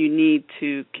you need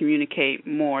to communicate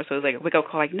more. So it's like a wake-up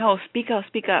call, like, no, speak up.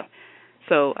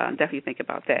 So definitely think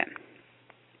about that.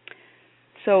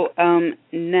 So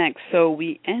next, so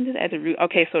we ended at the root.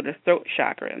 Okay, so the throat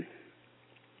chakra.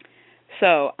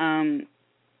 So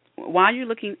while you're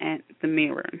looking at the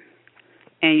mirror,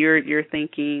 and you're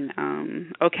thinking,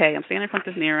 okay, I'm standing in front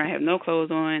of this mirror, I have no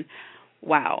clothes on.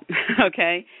 Wow.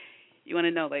 Okay. You want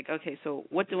to know, like, okay, so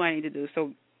what do I need to do?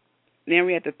 So now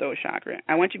we're at the throat chakra.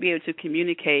 I want you to be able to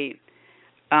communicate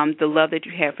the love that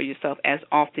you have for yourself as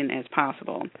often as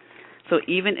possible. So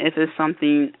even if it's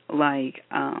something like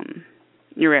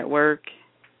you're at work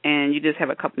and you just have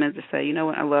a couple minutes to say, you know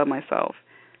what, I love myself,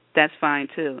 that's fine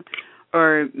too.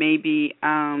 Or maybe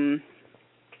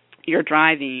you're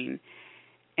driving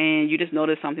and you just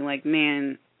notice something like,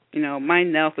 man, my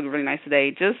nails look really nice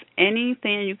today. Just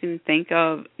anything you can think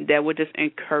of that would just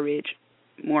encourage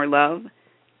more love,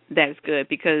 that's good.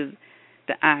 Because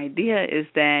the idea is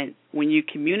that when you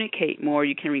communicate more,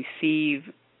 you can receive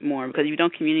more. Because if you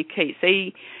don't communicate,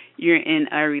 say you're in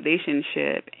a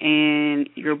relationship and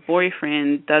your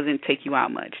boyfriend doesn't take you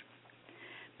out much,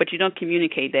 but you don't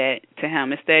communicate that to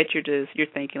him. Instead, you're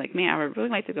thinking like, man, I would really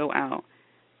like to go out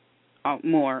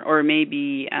more. Or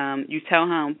maybe you tell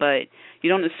him, but you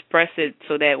don't express it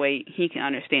so that way he can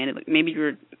understand it. Like maybe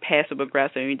you're passive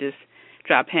aggressive and you just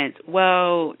drop hints.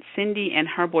 Well, Cindy and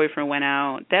her boyfriend went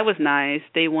out. That was nice.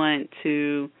 They went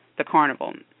to the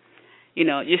carnival.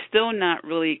 You're still not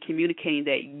really communicating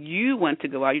that you want to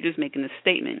go out. You're just making a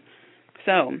statement.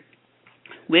 So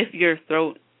with your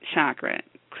throat chakra,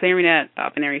 clearing that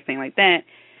up and everything like that,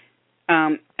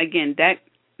 again,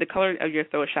 the color of your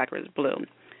throat chakra is blue.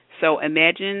 So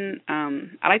imagine,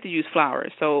 I like to use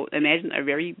flowers. So imagine a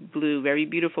very blue, very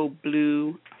beautiful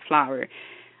blue flower.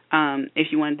 If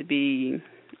you wanted to be,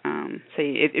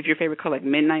 say, if your favorite color, like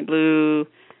midnight blue,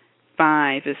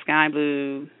 fine. If it's sky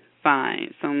blue,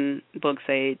 fine. Some books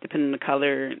say, depending on the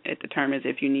color, it determines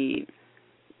if you need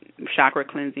chakra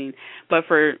cleansing. But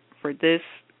for this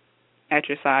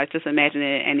exercise, just imagine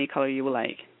it any color you would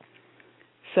like.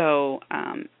 So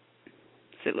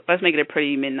let's make it a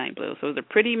pretty midnight blue. So it's a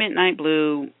pretty midnight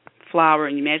blue flower,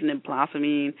 and you imagine it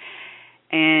blossoming.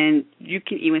 And you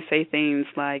can even say things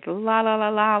like la la la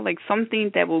la, like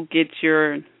something that will get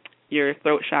your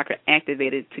throat chakra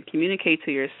activated to communicate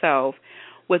to yourself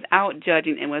without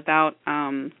judging and without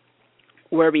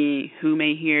worrying who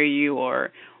may hear you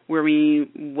or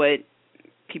worrying what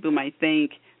people might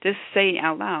think. Just say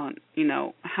out loud,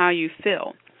 how you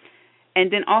feel. And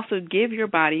then also give your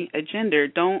body a gender.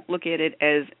 Don't look at it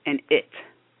as an it.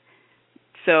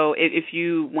 So if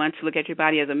you want to look at your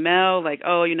body as a male, like,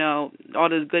 oh, all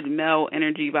this good male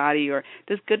energy body or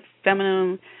this good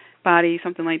feminine body,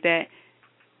 something like that,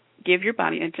 give your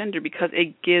body a gender because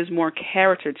it gives more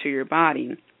character to your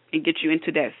body. It gets you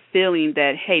into that feeling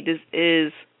that, hey, this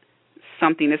is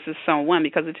something, this is someone,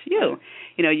 because it's you.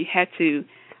 You have to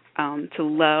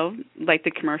love, like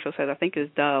the commercial says, I think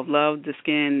it's Dove, love the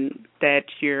skin that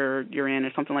you're in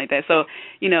or something like that. So,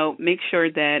 make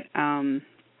sure that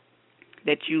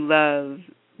that you love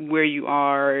where you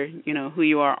are, who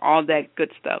you are, all that good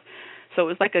stuff. So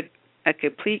it's like a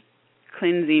complete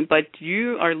cleansing, but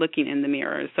you are looking in the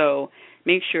mirror. So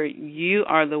make sure you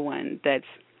are the one that's,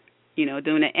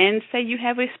 doing it. And say you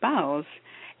have a spouse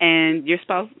and your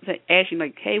spouse asks you,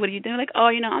 like, hey, what are you doing? Like, oh,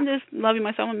 I'm just loving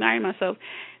myself, I'm marrying myself.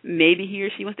 Maybe he or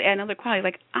she wants to add another quality,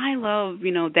 like, I love,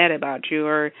 that about you,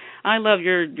 or I love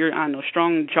your I don't know,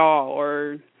 strong jaw,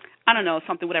 or I don't know,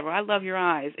 something, whatever. I love your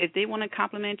eyes. If they want to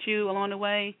compliment you along the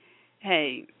way,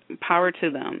 hey, power to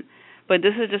them. But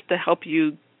this is just to help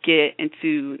you get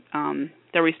into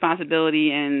the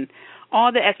responsibility and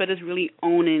all the aspect is really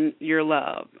owning your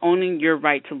love, owning your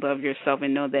right to love yourself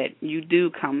and know that you do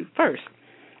come first.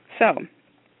 So,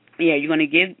 yeah, you're going to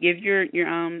give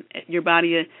your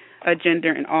body a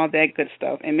gender and all that good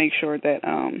stuff, and make sure that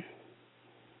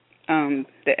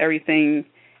that everything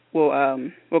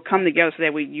will come together so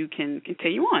that way you can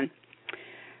continue on.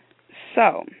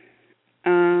 So,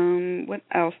 what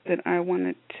else did I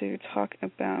wanted to talk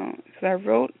about? Because I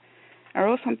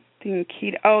wrote something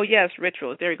key. Oh yes,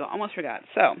 rituals. There you go. Almost forgot.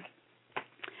 So,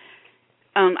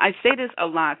 I say this a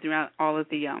lot throughout all of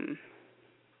the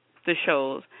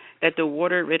shows, that the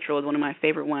water ritual is one of my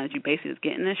favorite ones. You basically just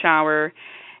get in the shower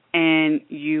and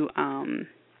you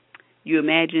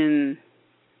imagine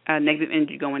negative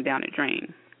energy going down the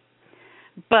drain.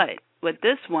 But with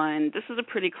this one, this is a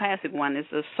pretty classic one.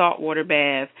 It's a saltwater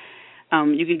bath.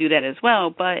 You can do that as well.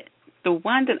 But the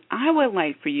one that I would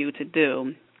like for you to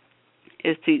do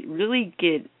is to really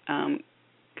get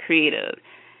creative.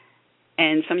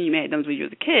 And some of you may have done this when you were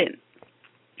a kid.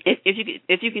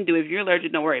 If you can do it, if you're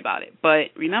allergic, don't worry about it.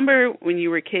 But remember when you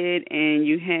were a kid and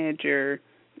you had your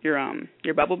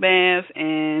bubble baths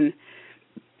and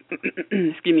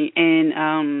excuse me,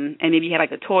 and maybe you had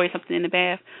like a toy or something in the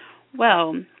bath.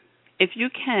 Well, if you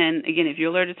can, again, if you're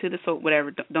allergic to the soap,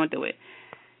 whatever, don't do it.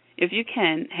 If you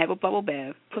can, have a bubble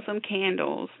bath, put some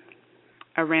candles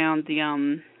around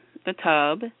the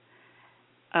tub,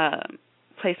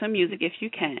 play some music if you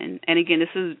can. And again, this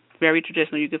is very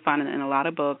traditional. You can find it in a lot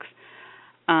of books.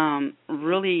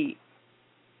 Really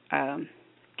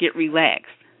get relaxed.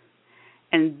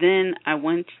 And then I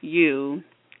want you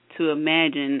to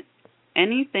imagine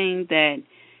anything that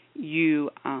you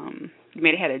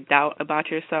may have had a doubt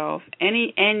about yourself.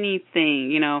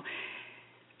 Anything,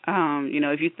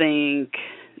 if you think,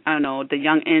 I don't know, the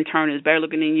young intern is better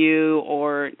looking than you,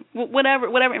 or whatever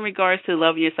in regards to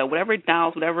loving yourself, whatever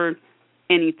doubts, whatever,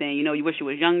 anything, you wish you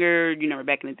was younger, you never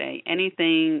back in the day,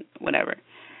 anything, whatever.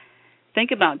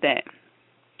 Think about that.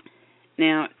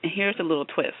 Now, here's a little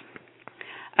twist.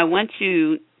 I want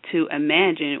you to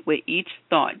imagine with each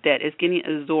thought that is getting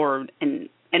absorbed in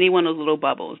any one of those little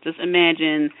bubbles. Just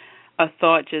imagine a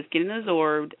thought just getting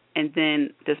absorbed and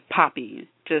then just popping,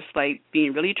 just like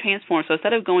being really transformed. So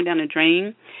instead of going down the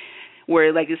drain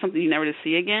where like it's something you never to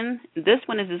see again, this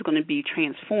one is just going to be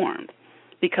transformed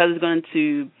because it's going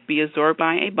to be absorbed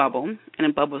by a bubble, and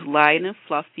the bubble is light and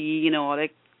fluffy, all that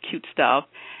cute stuff,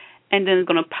 and then it's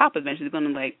going to pop eventually. It's going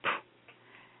to like,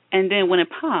 and then when it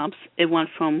pops, it went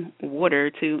from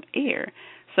water to air.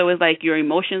 So it's like your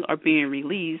emotions are being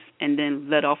released and then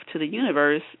let off to the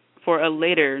universe for a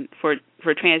later, for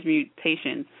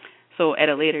transmutation. So at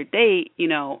a later date,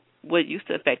 what used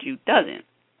to affect you doesn't.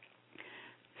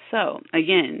 So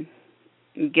again,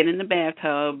 get in the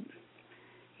bathtub,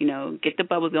 get the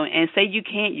bubbles going, and say you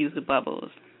can't use the bubbles.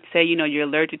 Say, you're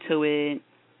allergic to it,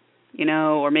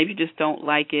 or maybe you just don't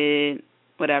like it,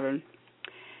 whatever.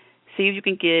 See if you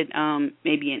can get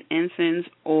maybe an incense,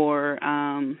 or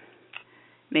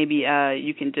maybe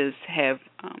you can just have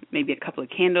maybe a couple of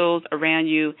candles around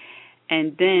you,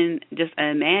 and then just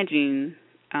imagine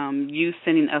you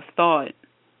sending a thought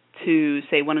to,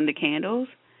 say, one of the candles,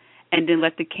 and then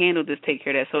let the candle just take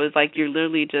care of that. So it's like you're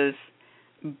literally just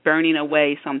burning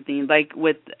away something, like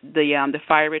with the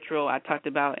fire ritual I talked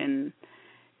about in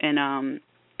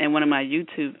one of my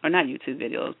YouTube, or not YouTube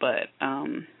videos, but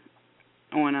on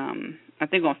I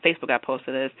think on Facebook I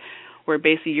posted this, where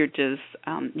basically you're just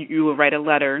you will write a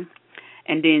letter,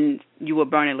 and then you will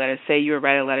burn a letter. Say you would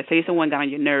write a letter. Say someone got on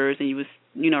your nerves, and you was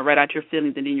write out your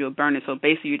feelings, and then you will burn it. So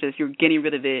basically you're getting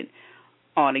rid of it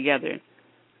altogether.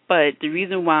 But the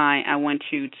reason why I want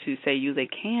you to say use a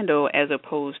candle as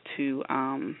opposed to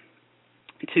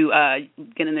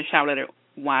get in the shower, let it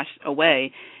wash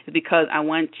away, is because I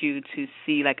want you to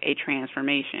see like a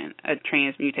transformation, a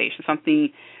transmutation,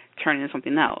 something turning into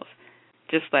something else.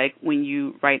 Just like when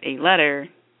you write a letter,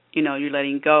 you're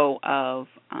letting go of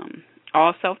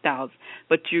all self-doubts,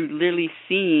 but you're literally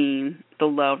seeing the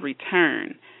love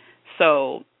return.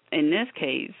 So in this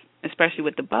case, especially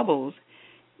with the bubbles,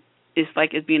 it's like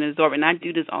it's being absorbed. And I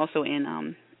do this also in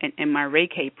my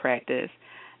Reiki practice.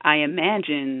 I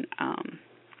imagine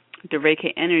the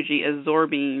Reiki energy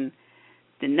absorbing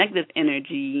the negative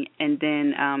energy and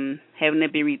then having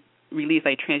it be released,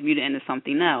 like transmuted into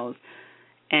something else.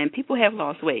 and people have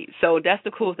lost weight. So that's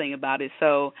the cool thing about it.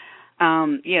 So,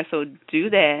 so do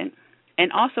that.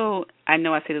 And also, I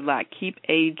know I say this a lot, keep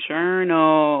a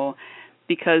journal,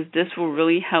 because this will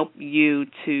really help you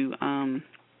to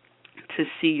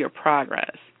see your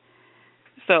progress.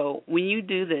 So when you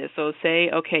do this, so say,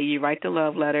 okay, you write the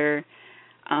love letter,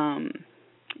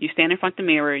 you stand in front of the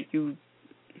mirror, you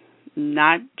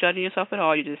not judging yourself at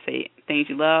all, you just say things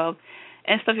you love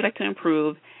and stuff you'd like to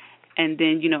improve, and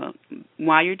then,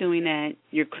 while you're doing that,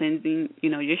 you're cleansing,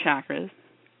 your chakras.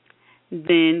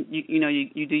 Then,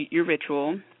 you do your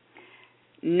ritual.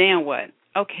 Now what?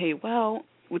 Okay, well,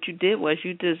 what you did was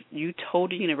you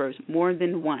told the universe more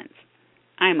than once,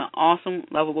 I am an awesome,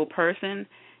 lovable person.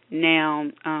 Now,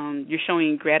 you're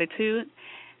showing gratitude.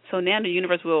 So now the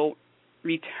universe will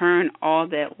return all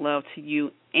that love to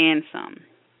you and some,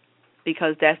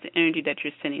 because that's the energy that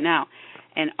you're sending out.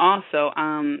 And also,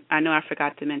 I know I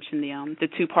forgot to mention the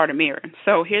two-part mirror.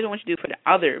 So here's what I want you to do for the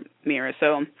other mirror.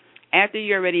 So after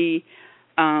you already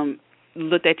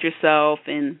looked at yourself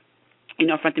and, in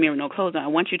front of the mirror with no clothes on, I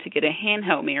want you to get a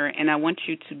handheld mirror, and I want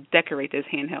you to decorate this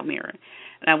handheld mirror.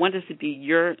 And I want this to be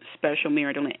your special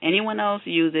mirror. Don't let anyone else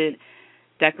use it.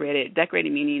 Decorate it. Decorate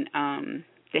it meaning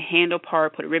the handle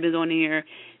part, put ribbons on there.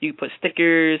 You can put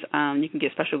stickers. You can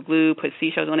get special glue, put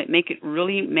seashells on it. Make it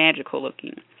really magical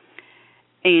looking.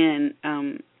 And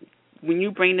when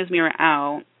you bring this mirror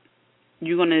out,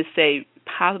 you're going to say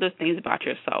positive things about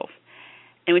yourself.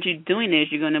 And what you're doing is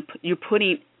you're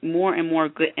putting more and more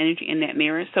good energy in that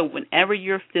mirror. So whenever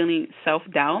you're feeling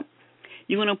self-doubt,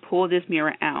 you're going to pull this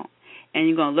mirror out. And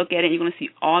you're going to look at it, and you're going to see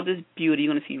all this beauty.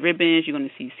 You're going to see ribbons. You're going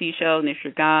to see seashells. And if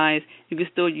you're guys, you can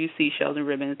still use seashells and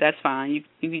ribbons. That's fine. You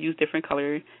can use different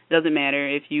colors. Doesn't matter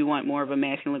if you want more of a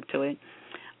masculine look to it.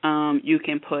 You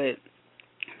can put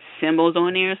symbols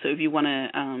on there. So if you want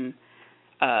to,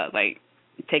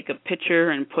 take a picture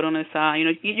and put on the side,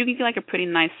 you can get like a pretty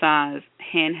nice size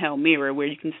handheld mirror where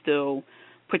you can still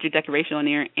put your decoration on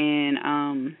there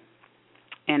and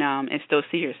still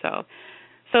see yourself.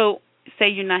 So say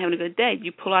you're not having a good day,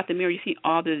 you pull out the mirror, you see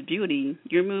all this beauty,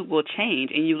 your mood will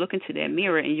change, and you look into that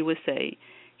mirror and you would say,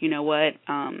 you know what,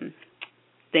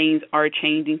 things are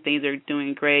changing, things are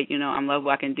doing great, I'm lovable,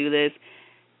 I can do this.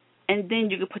 And then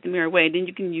you can put the mirror away. Then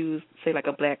you can use, say, like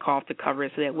a black cloth to cover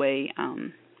it, so that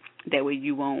way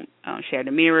you won't share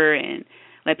the mirror and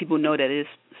let people know that it's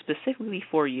specifically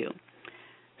for you.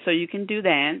 So you can do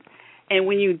that. And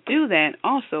when you do that,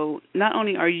 also, not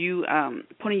only are you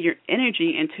putting your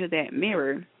energy into that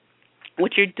mirror,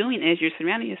 what you're doing is you're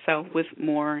surrounding yourself with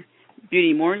more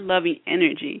beauty, more loving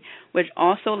energy, which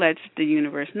also lets the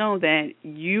universe know that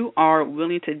you are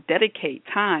willing to dedicate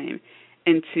time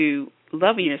into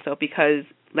loving yourself, because,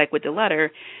 like with the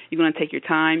letter, you're going to take your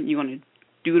time, you're going to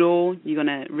doodle, you're going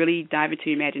to really dive into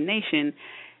your imagination,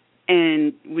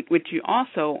 and what you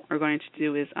also are going to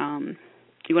do is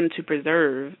you're going to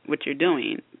preserve what you're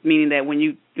doing, meaning that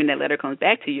when that letter comes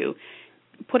back to you,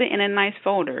 put it in a nice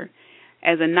folder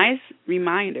as a nice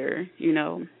reminder,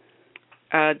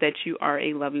 that you are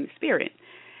a loving spirit.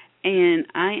 And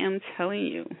I am telling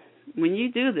you, when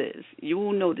you do this, you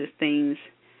will notice things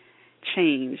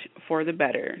change for the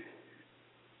better.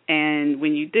 And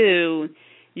when you do,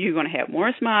 you're going to have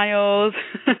more smiles.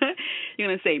 You're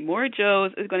going to say more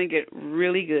jokes. It's going to get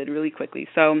really good really quickly.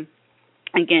 So,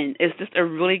 again, it's just a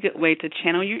really good way to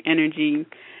channel your energy,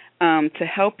 to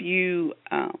help you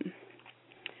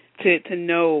to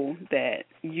know that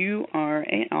you are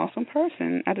an awesome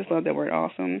person. I just love that word,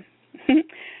 awesome.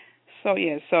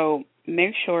 So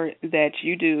make sure that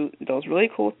you do those really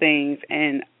cool things.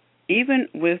 And even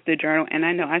with the journal, and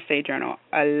I know I say journal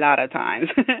a lot of times.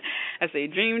 I say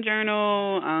dream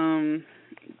journal,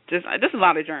 just a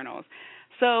lot of journals.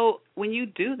 So when you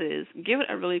do this, give it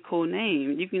a really cool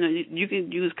name. You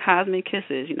can use Cosmic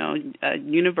Kisses,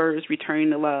 universe returning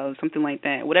the love, something like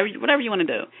that. Whatever you want to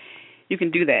do, you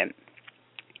can do that,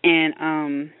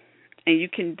 and you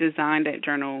can design that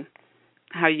journal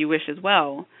how you wish as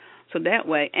well. So that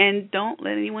way, and don't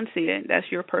let anyone see it. That's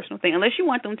your personal thing, unless you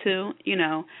want them to,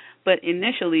 But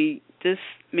initially, just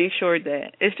make sure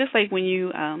that it's just like when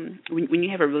you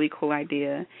have a really cool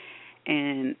idea,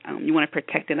 and you want to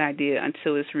protect that idea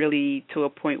until it's really to a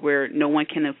point where no one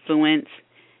can influence,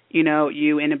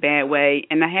 you in a bad way.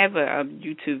 And I have a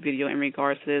YouTube video in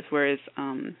regards to this where it's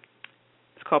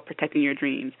called Protecting Your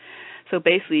Dreams. So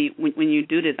basically, when you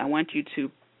do this, I want you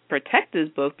to protect this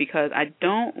book, because I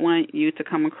don't want you to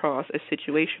come across a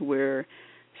situation where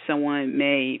someone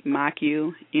may mock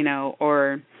you,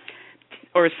 or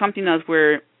something else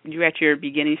where you're at your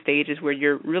beginning stages where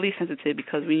you're really sensitive,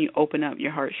 because when you open up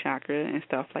your heart chakra and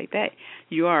stuff like that,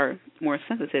 you are more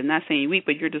sensitive. Not saying you're weak,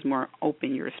 but you're just more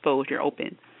open. You're exposed. You're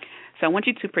open. So I want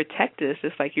you to protect this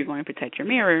just like you're going to protect your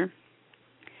mirror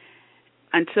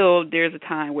until there's a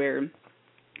time where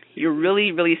you're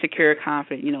really, really secure,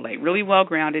 confident, like really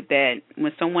well-grounded, that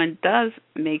when someone does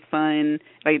make fun,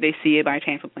 like they see it by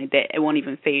chance, something like that, it won't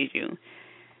even faze you.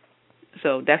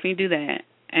 So definitely do that.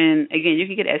 And again, you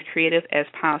can get as creative as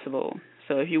possible.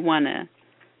 So if you wanna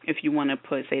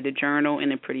put, say, the journal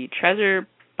in a pretty treasure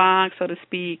box, so to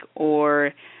speak,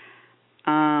 or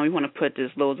you want to put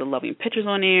just loads of loving pictures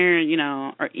on there,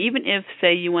 or even if,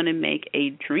 say, you want to make a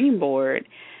dream board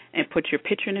and put your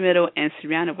picture in the middle and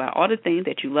surround it by all the things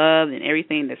that you love and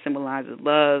everything that symbolizes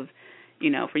love,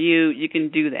 for you can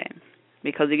do that.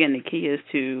 Because, again, the key is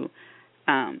to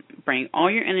bring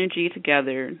all your energy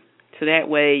together, so that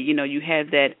way, you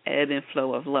have that ebb and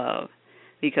flow of love,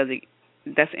 because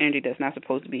that's energy that's not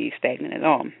supposed to be stagnant at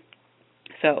all.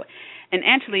 So, and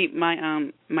actually,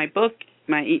 my book,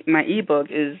 my ebook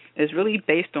is really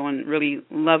based on really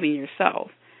loving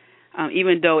yourself.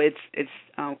 Even though it's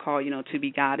called, To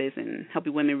Be Goddess, and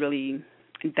helping women really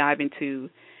dive into,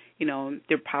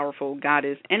 their powerful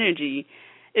goddess energy,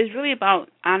 is really about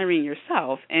honoring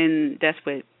yourself. And that's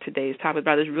what today's topic is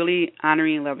about, is really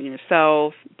honoring and loving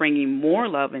yourself, bringing more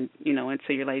love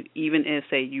into your life, even if,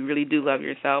 say, you really do love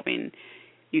yourself and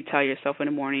you tell yourself in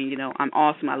the morning, I'm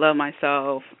awesome, I love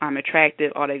myself, I'm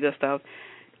attractive, all that good stuff.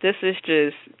 This is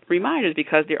just reminders,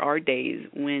 because there are days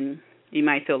when you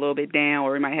might feel a little bit down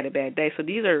or you might have had a bad day. So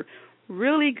these are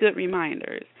really good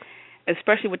reminders,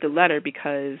 especially with the letter,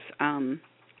 because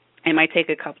it might take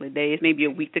a couple of days, maybe a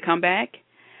week to come back.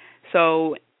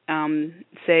 So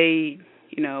say,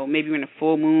 maybe you're in a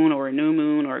full moon or a new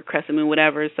moon or a crescent moon,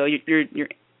 whatever. So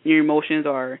your emotions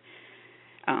are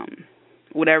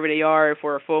whatever they are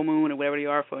for a full moon or whatever they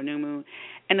are for a new moon.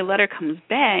 And the letter comes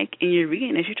back and you're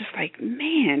reading it, you're just like,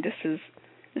 man, this is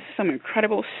some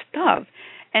incredible stuff.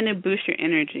 And it boosts your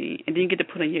energy. And then you get to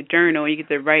put in your journal, you get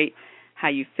to write how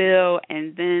you feel,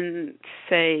 and then,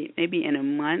 say, maybe in a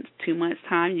month, 2 months'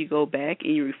 time, you go back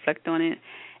and you reflect on it,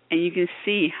 and you can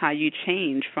see how you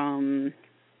change from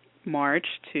March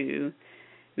to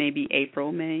maybe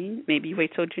April, May. Maybe you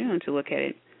wait till June to look at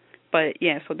it. But,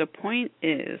 yeah, so the point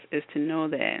is to know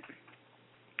that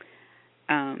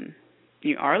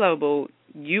you are lovable,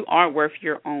 you are worth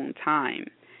your own time.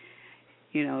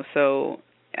 So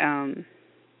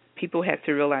people have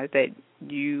to realize that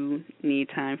you need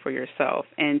time for yourself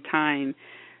and time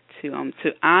to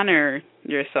honor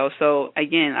yourself. So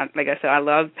again, like I said, I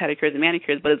love pedicures and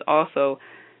manicures, but it's also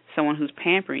someone who's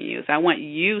pampering you. So I want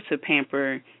you to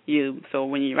pamper you. So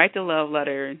when you write the love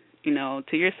letter,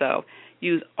 to yourself,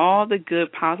 use all the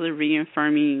good, positive,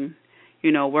 reaffirming,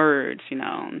 words.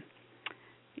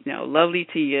 Lovely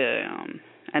to you,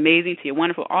 amazing to you,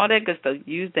 wonderful, all that good stuff.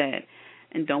 Use that.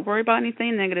 And don't worry about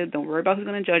anything negative. Don't worry about who's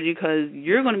going to judge you, because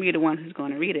you're going to be the one who's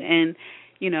going to read it. And,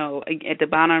 at the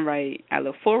bottom right, I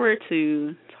look forward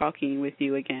to talking with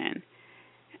you again.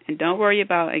 And don't worry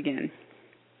about, again,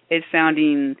 it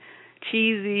sounding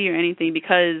cheesy or anything,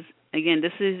 because, again,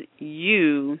 this is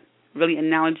you really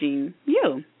acknowledging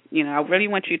you. I really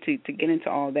want you to get into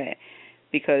all that,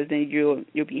 because then you'll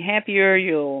be happier.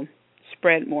 You'll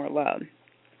spread more love.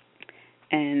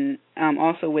 And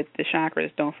also with the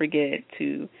chakras, don't forget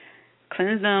to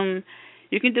cleanse them.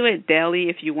 You can do it daily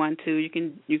if you want to. You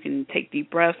can take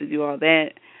deep breaths to do all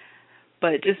that.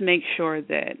 But just make sure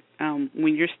that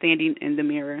when you're standing in the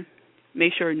mirror,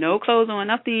 make sure no clothes on,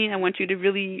 nothing. I want you to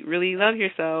really, really love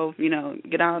yourself.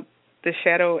 Get out the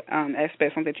shadow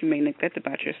aspects, something that you may neglect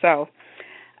about yourself.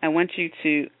 I want you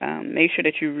to make sure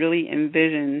that you really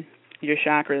envision your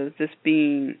chakras just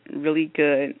being really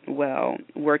good, well,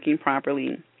 working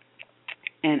properly,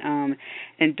 and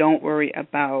don't worry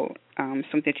about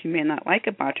something that you may not like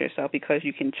about yourself, because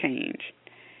you can change.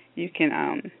 You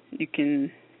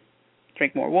can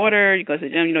drink more water. You go to the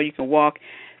gym. You can walk.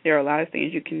 There are a lot of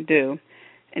things you can do,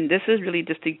 and this is really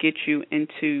just to get you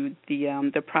into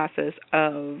the process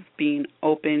of being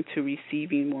open to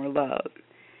receiving more love.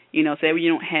 So that you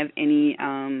don't have any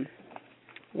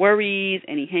worries,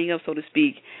 any hang-ups, so to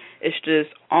speak. It's just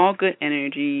all good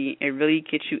energy. It really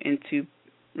gets you into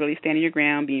really standing your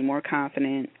ground, being more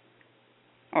confident,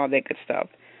 all that good stuff.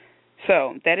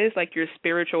 So that is like your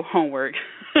spiritual homework,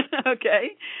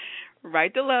 okay?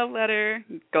 Write the love letter,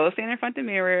 go stand in front of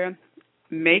the mirror,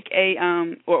 make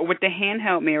or with the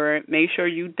handheld mirror, make sure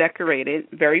you decorate it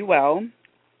very well.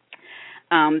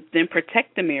 Then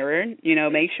protect the mirror.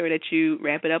 Make sure that you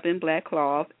wrap it up in black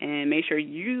cloth and make sure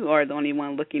you are the only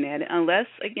one looking at it. Unless,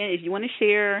 again, if you want to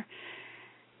share,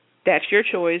 that's your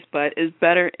choice. But it's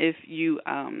better if you,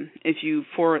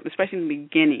 for especially in the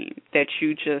beginning, that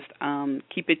you just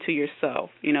keep it to yourself.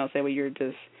 So that way you're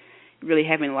just really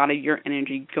having a lot of your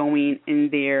energy going in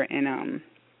there and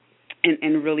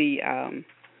really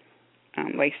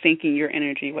like syncing your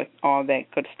energy with all that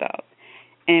good stuff.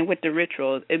 And with the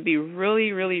rituals, it'd be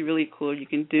really, really, really cool if you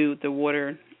can do the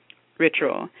water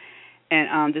ritual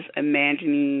and just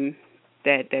imagining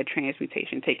that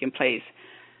transmutation taking place.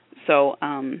 So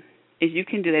if you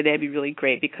can do that, that'd be really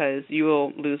great because you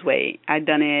will lose weight. I've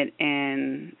done it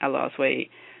and I lost weight.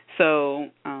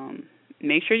 So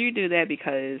make sure you do that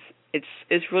because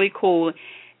it's really cool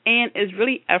and it's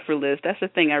really effortless. That's the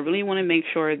thing. I really want to make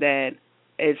sure that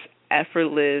it's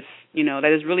effortless, that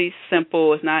it's really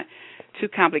simple. It's not too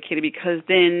complicated because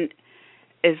then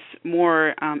it's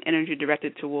more energy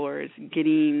directed towards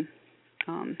getting,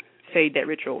 say, that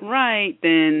ritual right,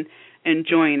 then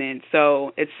enjoying it.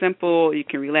 So it's simple. You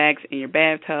can relax in your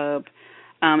bathtub.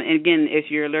 And again, if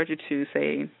you're allergic to,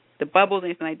 say, the bubbles or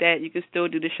anything like that, you can still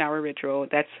do the shower ritual.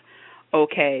 That's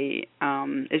okay.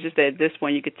 It's just that this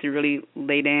one you get to really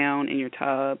lay down in your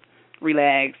tub,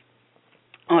 relax,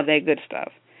 all that good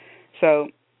stuff. So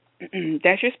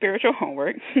that's your spiritual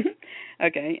homework.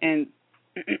 Okay, and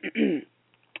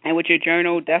and with your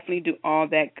journal, definitely do all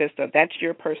that good stuff. That's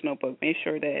your personal book. Make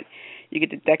sure that you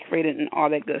get to decorate it and all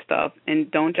that good stuff.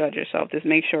 And don't judge yourself. Just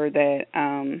make sure that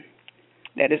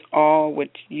that is all what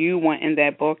you want in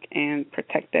that book and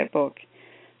protect that book.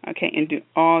 Okay, and do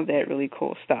all that really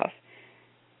cool stuff.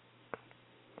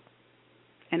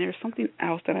 And there's something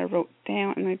else that I wrote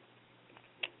down, and I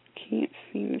can't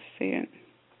seem to see it.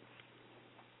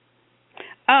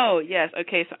 Oh, yes.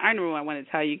 Okay, so I know what I wanted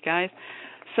to tell you guys.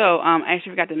 So I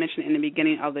actually forgot to mention it in the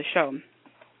beginning of the show.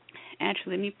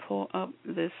 Actually, let me pull up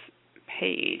this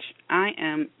page. I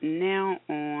am now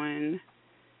on,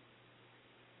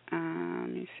 let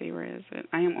me see, where is it?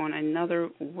 I am on another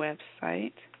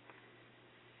website.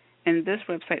 And this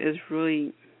website is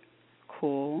really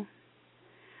cool.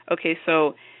 Okay,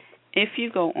 so if you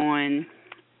go online,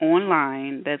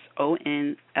 that's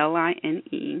ONLINE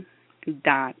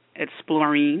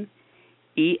 .exploring,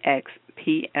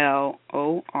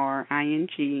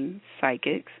 EXPLORING,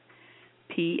 psychics,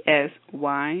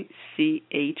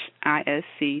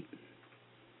 PSYCHISC,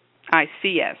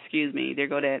 excuse me. There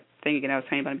go that thing again I was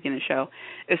telling you about at the beginning of the show.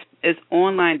 It's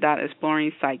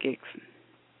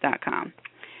online.exploringpsychics.com.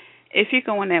 If you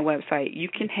go on that website, you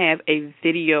can have a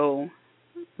video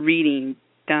reading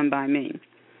done by me.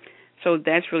 So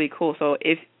that's really cool. So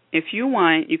if you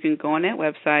want, you can go on that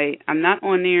website. I'm not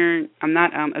on there. I'm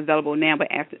not available now, but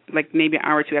after, like maybe an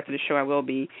hour or two after the show, I will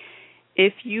be.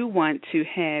 If you want to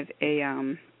have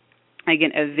a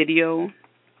video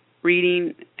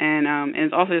reading, and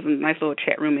it's also there's a nice little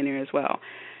chat room in there as well.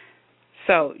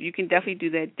 So you can definitely do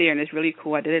that there, and it's really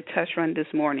cool. I did a test run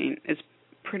this morning. It's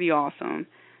pretty awesome.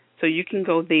 So you can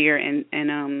go there and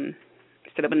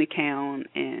set up an account,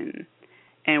 and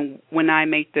when I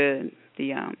make the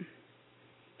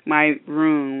my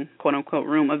room, quote unquote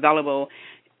room, available,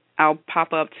 I'll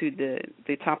pop up to the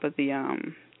top of the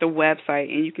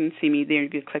website, and you can see me there. You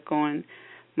can click on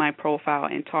my profile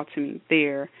and talk to me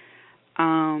there,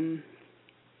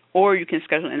 or you can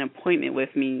schedule an appointment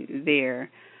with me there.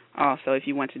 Also, if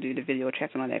you want to do the video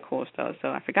chats and all that cool stuff. So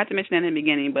I forgot to mention that in the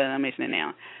beginning, but I'm mentioning it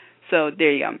now. So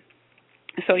there you go.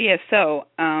 So yeah,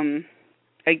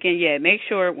 again, yeah, make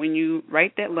sure when you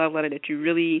write that love letter that you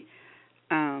really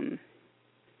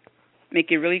make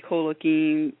it really cool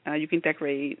looking. You can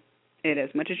decorate it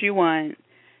as much as you want.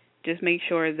 Just make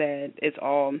sure that it's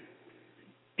all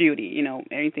beauty,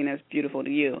 everything that's beautiful to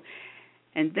you.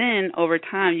 And then over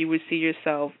time, you would see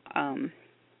yourself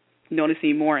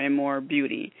noticing more and more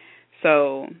beauty.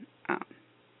 So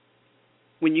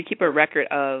when you keep a record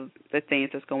of the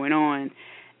things that's going on,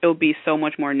 it will be so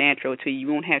much more natural to you. You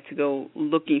won't have to go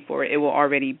looking for it. It will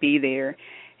already be there.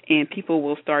 And people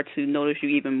will start to notice you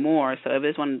even more. So if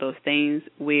it's one of those things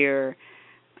where,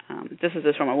 this is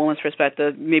just from a woman's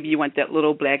perspective, maybe you want that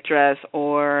little black dress,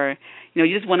 or,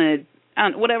 you just want to,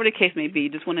 whatever the case may be, you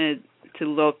just want to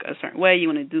look a certain way, you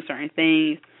want to do certain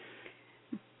things,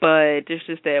 but there's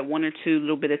just that one or two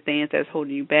little bit of things that's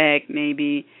holding you back.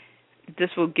 Maybe this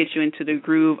will get you into the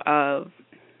groove of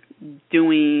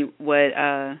doing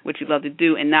what you love to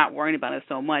do and not worrying about it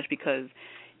so much, because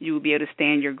you will be able to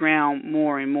stand your ground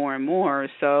more and more and more.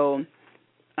 So,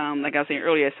 like I was saying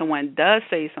earlier, if someone does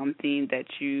say something that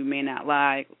you may not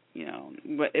like,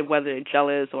 whether they're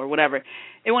jealous or whatever,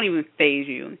 it won't even faze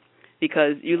you.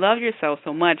 because you love yourself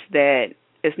so much that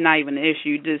it's not even an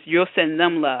issue. You'll send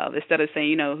them love instead of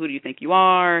saying, who do you think you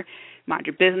are? Mind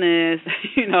your business,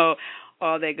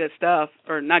 all that good stuff,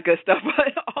 or not good stuff,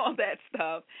 but all that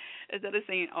stuff. Instead of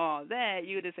saying all that,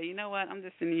 you would just say, you know what? I'm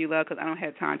just sending you love because I don't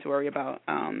have time to worry about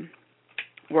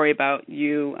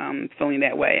you feeling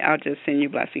that way. I'll just send you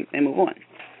blessings and move on.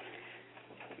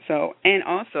 So, and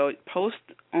also post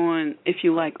on, if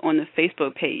you like, on the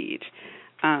Facebook page,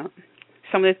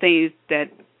 some of the things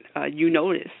that you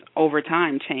notice over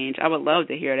time change. I would love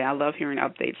to hear that. I love hearing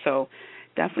updates. So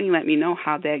definitely let me know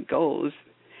how that goes.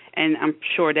 And I'm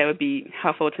sure that would be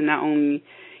helpful to not only,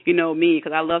 me,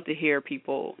 because I love to hear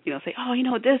people, say, oh,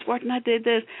 this worked and I did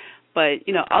this. But,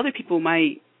 other people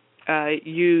might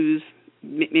use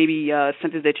maybe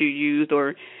something that you used,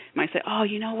 or might say, oh,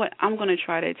 you know what, I'm going to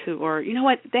try that too. Or, you know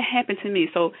what, that happened to me.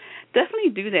 So definitely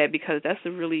do that, because that's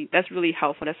really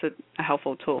helpful. That's a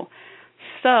helpful tool.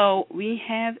 So we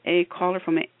have a caller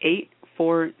from an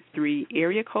 843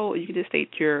 area code. You can just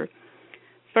state your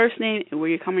first name and where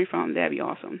you're coming from. That'd be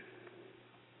awesome.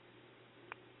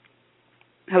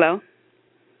 Hello?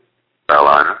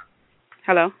 Carolina.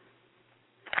 Hello?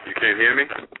 You can't hear me?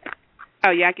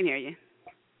 Oh, yeah, I can hear you.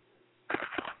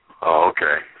 Oh,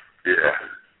 okay. Yeah.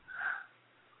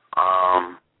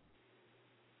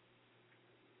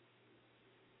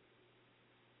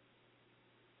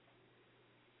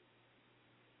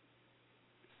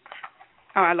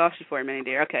 Oh, I lost you for a minute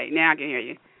there. Okay, now I can hear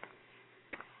you.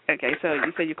 Okay, so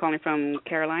you said you're calling from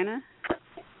Carolina?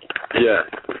 Yeah.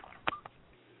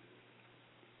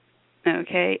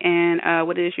 Okay, and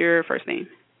what is your first name?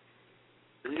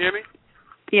 Can you hear me?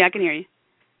 Yeah, I can hear you.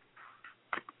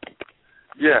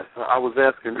 Yes, I was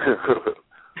asking.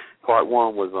 Part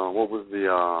one was what was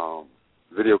the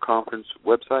video conference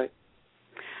website?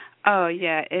 Oh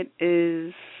yeah, it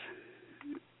is.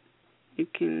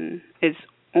 It's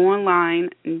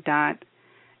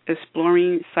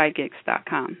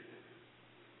online.exploringpsychics.com,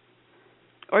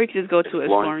 or you can just go to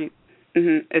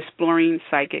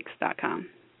exploringpsychics.com.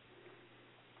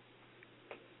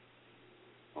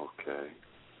 Okay.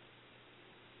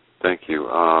 Thank you.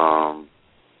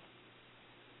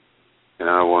 And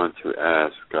I wanted to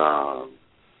ask.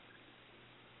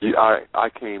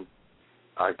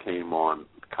 I came on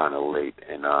kind of late,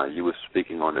 and you were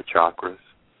speaking on the chakras.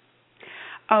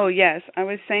 Oh yes, I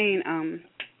was saying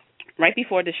right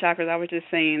before the chakras. I was just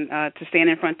saying to stand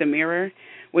in front of the mirror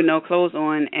with no clothes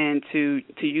on, and to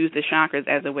use the chakras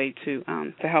as a way to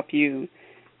help you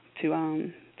to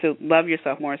love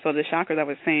yourself more. So the chakras I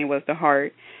was saying was the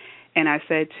heart, and I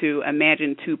said to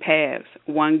imagine two paths,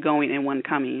 one going and one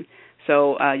coming.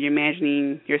 So you're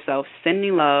imagining yourself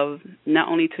sending love not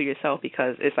only to yourself,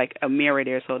 because it's like a mirror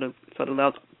there, so the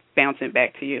love's bouncing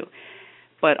back to you,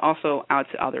 but also out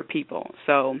to other people.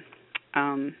 So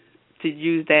to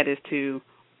use that is to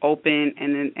open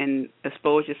and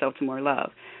expose yourself to more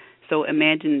love. So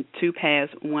imagine two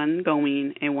paths, one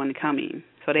going and one coming.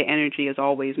 So the energy is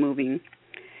always moving.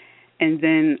 And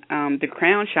then the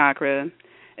crown chakra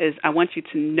is, I want you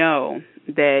to know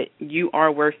that you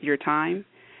are worth your time,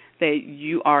 that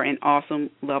you are an awesome,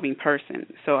 loving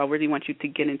person. So I really want you to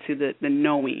get into the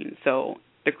knowing. So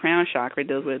the crown chakra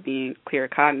deals with being clear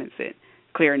cognizant,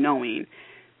 clear knowing.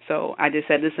 So I just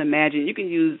said, just imagine, you can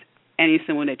use any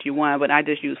symbol that you want, but I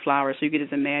just use flowers. So you can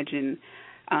just imagine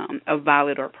a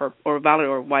violet or purple, or violet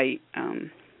or white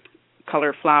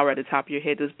colored flower at the top of your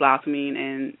head just blossoming,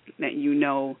 and that you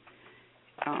know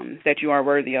that you are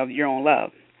worthy of your own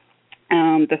love.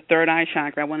 The third eye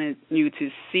chakra, I wanted you to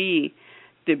see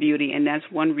the beauty, and that's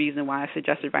one reason why I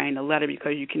suggested writing a letter,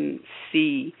 because you can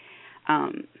see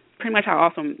pretty much how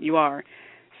awesome you are.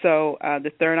 So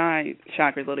the third eye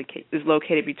chakra is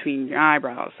located between your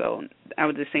eyebrows. So I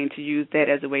was just saying to use that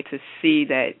as a way to see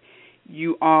that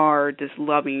you are this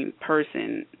loving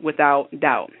person without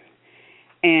doubt.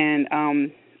 And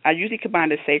I usually combine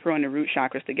the sacral and the root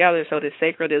chakras together. So the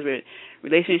sacral deals with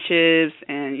relationships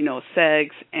and,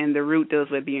 sex, and the root deals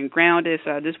with being grounded.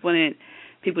 So I just wanted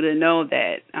people to know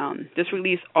that just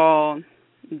release all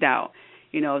doubt.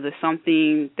 There's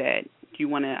something that you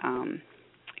want to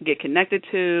get connected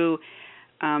to.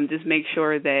 Just make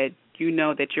sure that you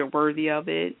know that you're worthy of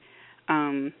it.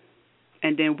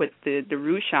 And then with the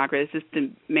root chakra, it's just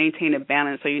to maintain a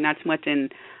balance, so you're not too much in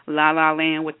la-la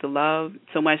land with the love,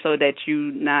 so much so that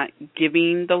you're not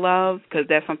giving the love, because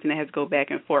that's something that has to go back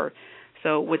and forth.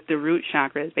 So with the root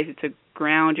chakra, it's basically to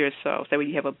ground yourself, so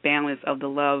you have a balance of the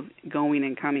love going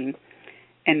and coming.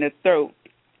 And the throat,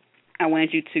 I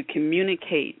wanted you to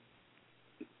communicate,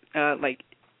 what's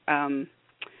the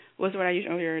word I used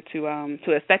earlier, to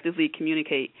effectively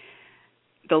communicate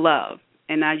the love.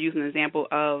 And I use an example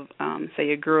of,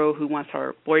 say, a girl who wants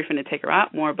her boyfriend to take her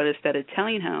out more, but instead of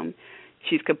telling him,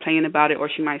 she's complaining about it, or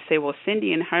she might say, well,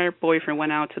 Cindy and her boyfriend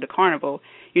went out to the carnival.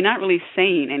 You're not really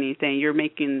saying anything. You're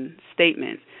making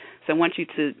statements. So I want you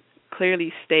to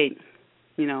clearly state,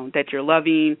 that you're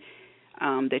loving,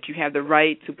 that you have the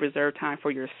right to preserve time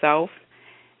for yourself.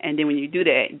 And then when you do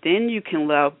that, then you can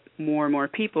love more and more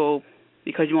people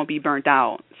because you won't be burnt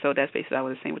out. So that's basically what I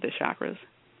was saying with the chakras.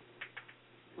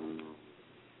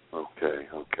 Okay.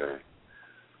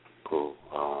 Cool.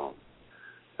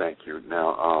 Thank you.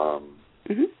 Now,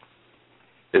 is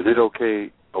it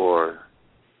okay, or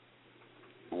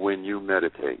when you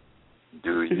meditate,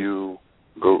 do you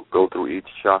go through each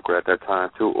chakra at that time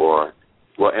too, or,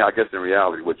 well, I guess in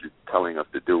reality what you're telling us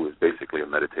to do is basically a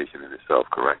meditation in itself,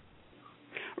 correct?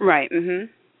 Right.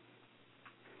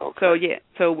 Okay.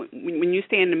 So when you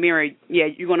stand in the mirror,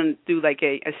 you're going to do like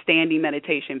a standing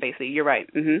meditation, basically. You're right.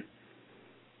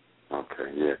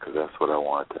 Okay, yeah, because that's what I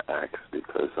wanted to ask,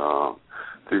 because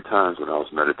 3 times when I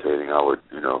was meditating, I would,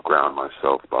 ground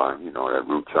myself by, that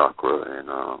root chakra, and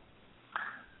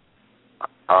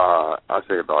I'd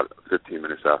say about 15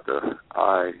 minutes after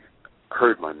I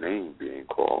heard my name being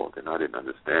called, and I didn't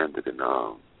understand it, and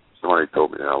somebody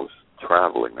told me that I was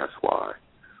traveling, that's why.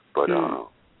 But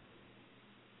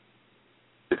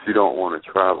if you don't want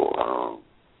to travel,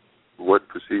 what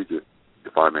procedure,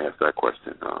 if I may ask that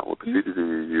question, what procedure do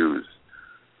you use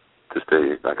to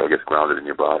stay, grounded in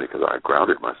your body? Because I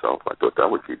grounded myself. I thought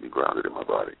that would keep me grounded in my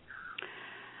body.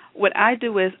 What I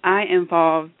do is I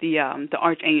involve the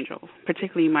archangel,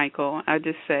 particularly Michael. I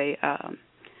just say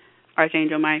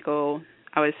Archangel Michael.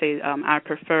 I would say I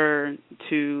prefer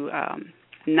to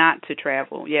not to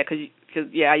travel. Yeah, because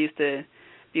I used to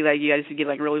be like you. I used to get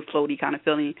like really floaty kind of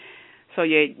feeling. So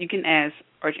you can ask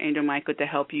Archangel Michael to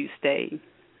help you stay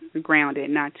grounded,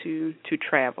 not to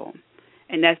travel,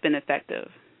 and that's been effective.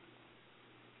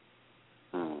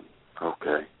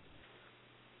 Okay.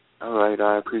 All right,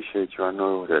 I appreciate you. I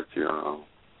know that you're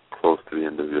close to the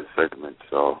end of your segment,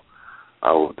 so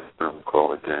I will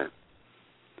call again.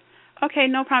 Okay,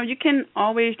 no problem. You can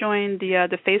always join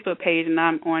the Facebook page, and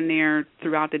I'm on there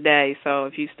throughout the day. So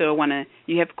if you still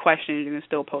you have questions, you can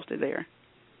still post it there.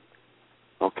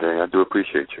 Okay, I do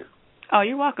appreciate you. Oh,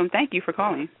 you're welcome. Thank you for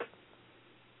calling.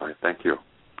 All right, thank you.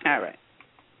 All right.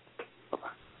 Bye-bye.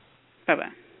 Bye-bye.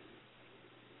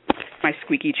 My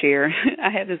squeaky chair. I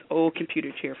have this old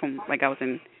computer chair from I was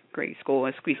in grade school.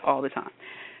 I squeaks all the time.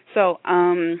 So,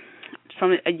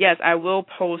 yes, I will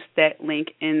post that link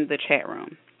in the chat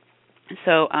room.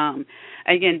 So,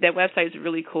 again, that website is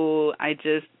really cool. I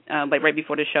just right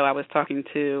before the show, I was talking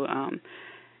to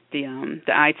the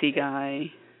IT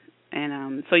guy,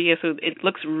 and so it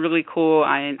looks really cool.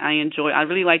 I enjoy. I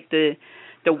really like the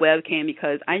webcam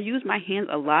because I use my hands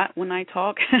a lot when I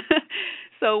talk.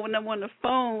 So when I'm on the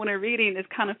phone, when I'm reading, it's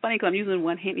kind of funny because I'm using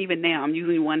one hand. Even now, I'm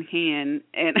using one hand,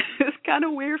 and it's kind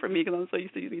of weird for me because I'm so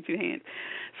used to using 2 hands.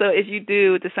 So if you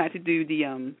do decide to do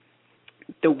the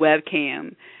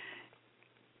webcam,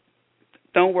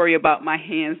 don't worry about my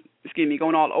hands,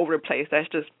 going all over the place. That's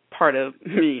just part of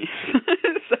me.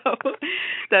 So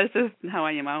that's just how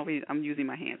I am. I'm using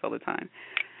my hands all the time.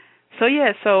 So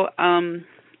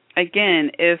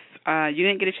again, if you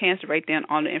didn't get a chance to write down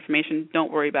all the information,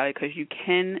 don't worry about it because you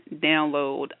can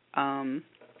download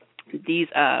these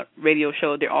radio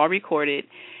shows. They're all recorded.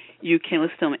 You can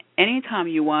listen to them anytime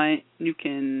you want. You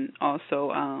can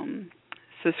also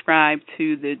subscribe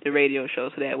to the radio show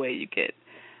so that way you get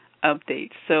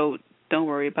updates. So don't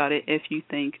worry about it if you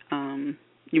think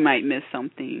you might miss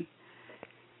something.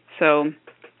 So,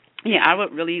 I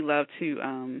would really love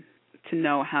to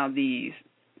know how these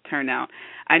turn out.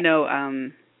 I know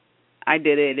I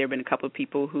did it. There have been a couple of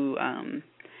people who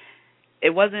it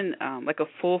wasn't like a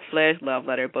full-fledged love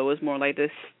letter, but it was more like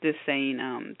this saying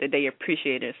that they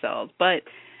appreciate themselves. But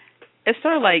it's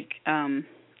sort of like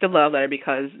the love letter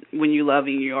because when you're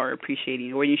loving, you are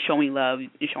appreciating. Or when you're showing love,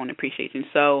 you're showing appreciation.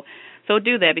 So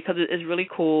do that because it's really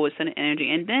cool. It's an energy.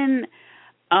 And then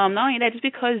not only that, just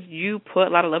because you put a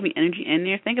lot of loving energy in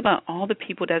there, think about all the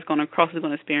people that's going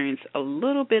to experience a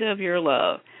little bit of your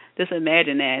love. Just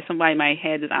imagine that. Somebody might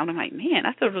have this out. I'm like, man,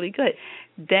 I feel really good.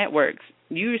 That works.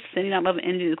 You sending out loving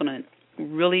energy is going to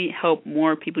really help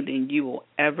more people than you will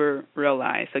ever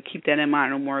realize. So keep that in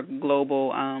mind on a more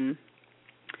global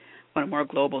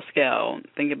scale.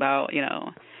 Think about,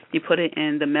 you put it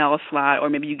in the mail slot, or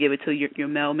maybe you give it to your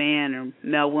mailman or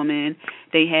mailwoman.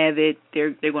 They have it.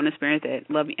 They're going to experience that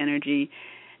loving energy.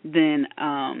 Then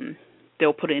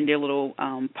they'll put it in their little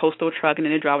postal truck, and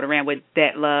then they drive it around with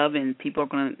that love, and people are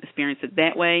going to experience it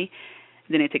that way.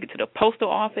 Then they take it to the postal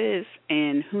office,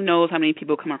 and who knows how many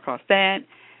people come across that,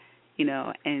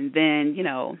 and then,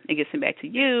 it gets sent back to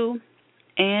you,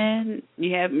 and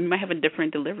you might have a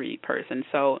different delivery person.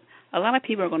 So a lot of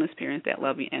people are going to experience that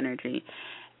loving energy.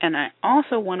 And I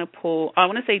also want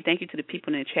to say thank you to the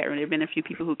people in the chat room. There have been a few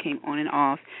people who came on and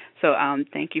off, so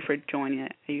thank you for joining.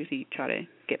 I usually try to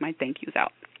get my thank yous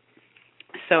out.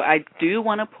 So I do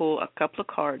want to pull a couple of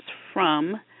cards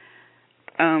from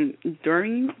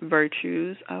During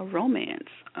Virtue's Romance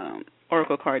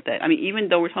Oracle card deck. Even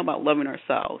though we're talking about loving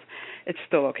ourselves, it's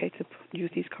still okay to use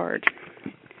these cards.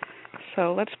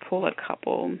 So let's pull a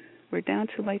couple. We're down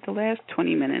to the last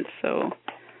 20 minutes, so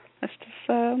let's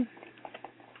just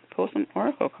pull some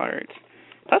Oracle cards.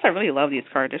 Plus, I really love these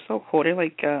cards. They're so cool. They're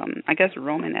I guess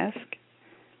Roman-esque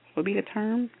would be the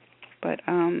term, but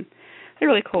they're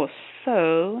really cool.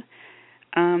 So,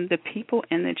 the people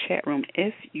in the chat room,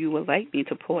 if you would like me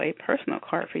to pull a personal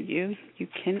card for you, you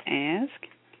can ask.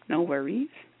 No worries.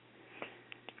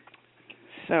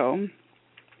 So, let's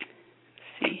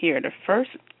see here. The first,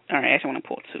 all right, actually I want to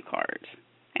pull 2 cards.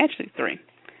 Actually 3.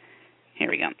 Here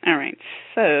we go. All right,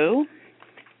 so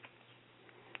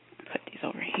put these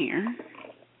over here.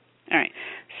 All right,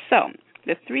 so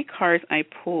the 3 cards I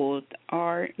pulled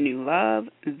are New Love,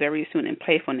 Very Soon, and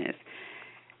Playfulness.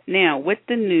 Now, with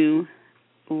the New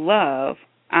Love,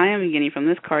 I am getting from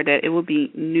this card that it will be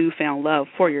newfound love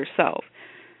for yourself.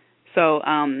 So,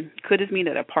 could this mean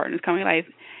that a partner's coming in life?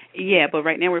 Yeah, but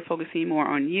right now we're focusing more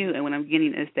on you, and what I'm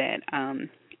getting is that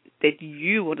that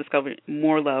you will discover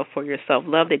more love for yourself,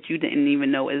 love that you didn't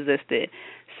even know existed.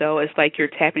 So it's like you're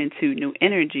tapping into new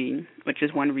energy, which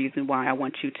is one reason why I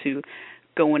want you to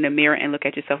go in the mirror and look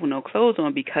at yourself with no clothes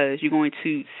on, because you're going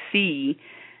to see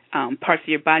parts of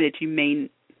your body that you may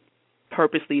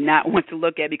purposely not want to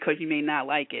look at because you may not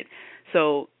like it.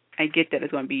 So I get that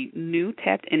it's going to be new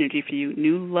tapped energy for you,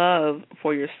 new love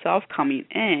for yourself coming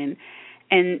in.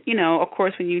 And, of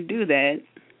course, when you do that,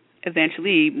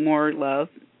 eventually more love,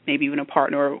 maybe even a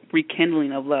partner or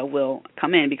rekindling of love will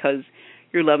come in because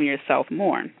you're loving yourself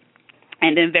more.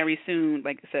 And then very soon,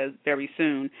 like it says, very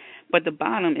soon. But the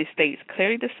bottom, it states,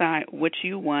 clearly decide what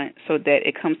you want so that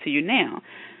it comes to you now.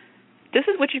 This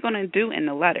is what you're going to do in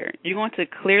the letter. You're going to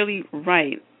clearly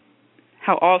write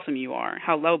how awesome you are,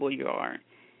 how lovable you are.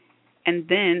 And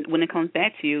then when it comes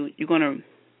back to you, you're going to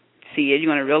see it, you're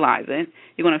going to realize it,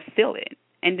 you're going to feel it.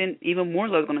 And then even more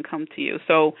love is going to come to you.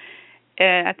 So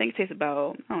I think it takes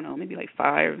about, maybe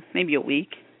 5, maybe a week,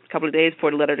 a couple of days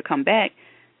for the letter to come back.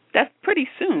 That's pretty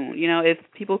soon. If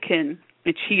people can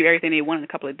achieve everything they want in a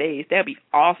couple of days, that would be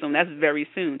awesome. That's very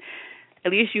soon.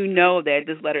 At least you know that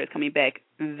this letter is coming back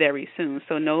very soon.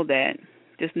 So know that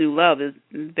this new love is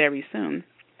very soon.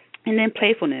 And then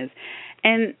playfulness.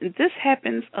 And this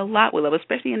happens a lot with love,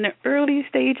 especially in the early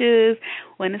stages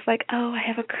when it's like, oh, I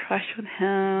have a crush with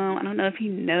him. I don't know if he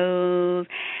knows.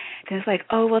 Then it's like,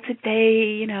 oh, well,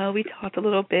 today, we talked a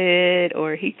little bit,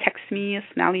 or he texts me a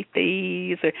smiley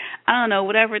face, or I don't know,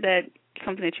 whatever that,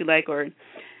 something that you like, or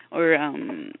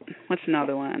what's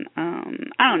another one?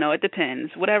 I don't know, it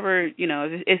depends. Whatever,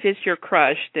 if it's your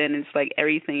crush, then it's like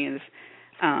everything is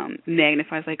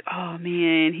magnified. It's like, oh,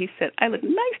 man, he said, I look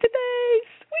nice today,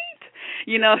 sweet.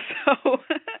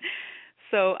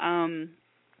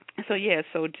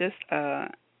 So just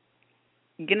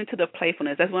get into the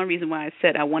playfulness. That's one reason why I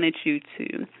said I wanted you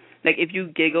to, if you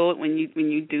giggle when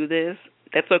you do this,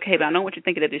 that's okay. But I don't want you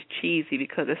thinking that it's cheesy,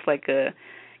 because it's like a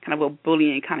kind of a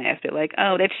bullying kind of aspect. Like,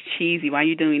 oh, that's cheesy. Why are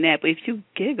you doing that? But if you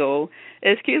giggle,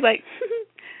 it's cute. Like,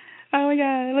 oh my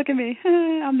God, look at me.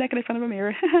 I'm naked in front of a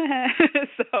mirror.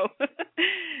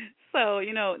 So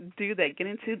do that. Get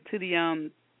into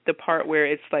the part where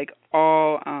it's like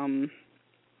all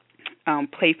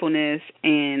playfulness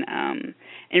and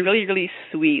really, really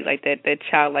sweet, like that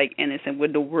childlike innocence where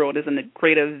the world is in a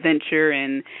great adventure,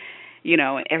 and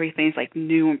everything's like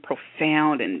new and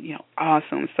profound and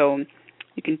awesome. So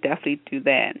you can definitely do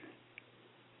that.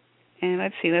 And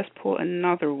let's see, let's pull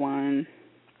another one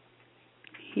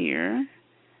here.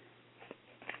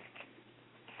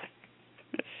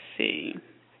 Let's see.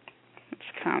 Let's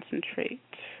concentrate.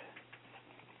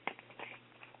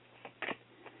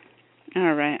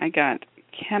 All right, I got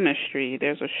chemistry.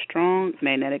 There's a strong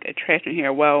magnetic attraction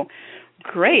here. Well,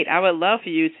 great. I would love for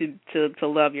you to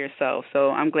love yourself.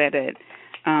 So I'm glad that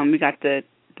we got the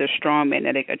strong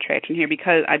magnetic attraction here,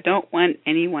 because I don't want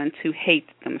anyone to hate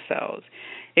themselves.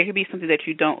 It could be something that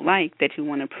you don't like, that you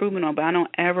want improvement on, but I don't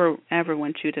ever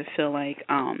want you to feel like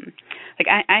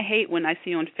I hate when I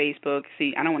see on Facebook.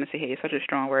 See, I don't want to say hate, it's such a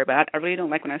strong word, but I really don't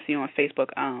like when I see on Facebook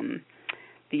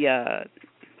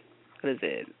what is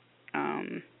it?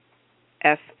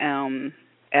 FML,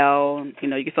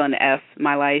 you can fill in the F,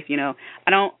 my life, I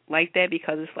don't like that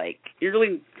because it's like you're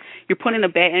putting a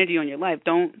bad energy on your life.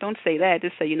 Don't say that.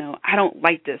 Just say, I don't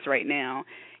like this right now.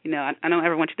 I don't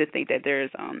ever want you to think that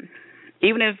there's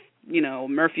even if,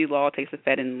 Murphy's Law takes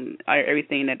effect and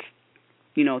everything that's,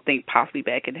 think possibly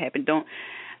bad could happen.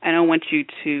 I don't want you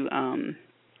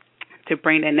to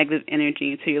bring that negative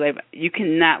energy into your life. You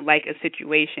cannot like a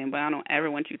situation, but I don't ever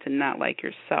want you to not like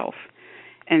yourself.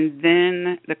 And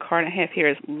then the card I have here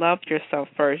is love yourself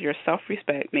first. Your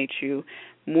self-respect makes you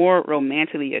more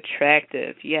romantically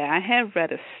attractive. Yeah, I have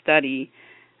read a study,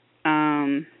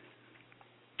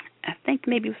 I think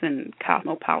maybe it was in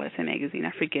Cosmopolitan magazine,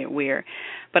 I forget where,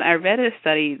 but I read a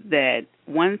study that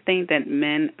one thing that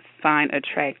men find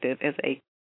attractive is a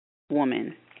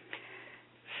woman.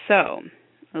 So,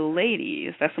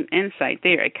 ladies, that's some insight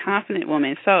there, a confident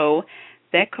woman. So,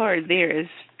 that card there is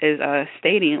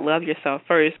stating love yourself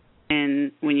first,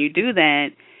 and when you do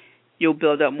that, you'll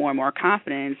build up more and more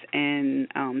confidence, and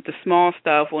the small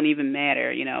stuff won't even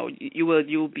matter.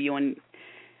 You'll be on,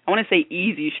 I want to say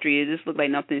easy street. It just looks like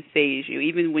nothing fazes you.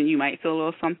 Even when you might feel a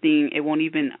little something, it won't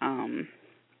even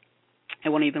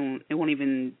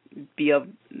be of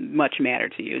much matter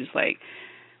to you. It's like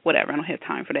whatever. I don't have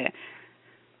time for that.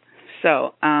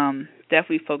 So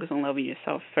definitely focus on loving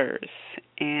yourself first,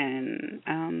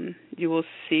 and you will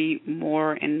see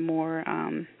more and more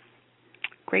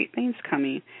great things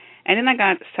coming. And then I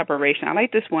got separation. I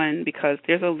like this one because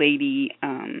there's a lady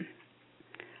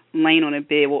laying on a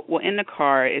bed. Well, in the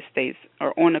card it states,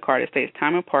 or on the card it states,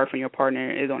 time apart from your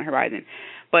partner is on the horizon.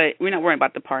 But we're not worrying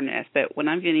about the partner aspect. What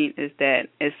I'm getting is that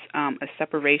it's a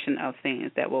separation of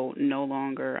things that will no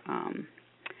longer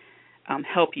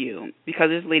help you, because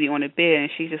this lady on the bed and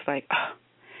she's just like, oh,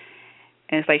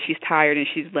 and it's like she's tired and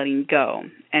she's letting go.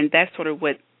 And that's sort of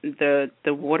what the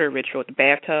water ritual, the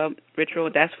bathtub ritual,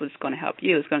 that's what's going to help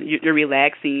you. You're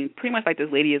relaxing, pretty much like this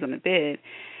lady is on the bed,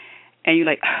 and you're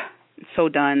like, oh, so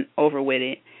done, over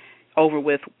with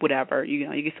whatever, you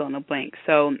can fill in the blank.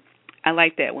 So I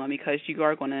like that one because you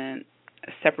are going to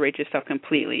separate yourself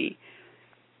completely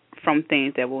from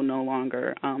things that will no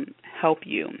longer help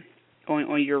you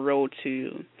on your road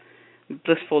to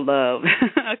blissful love.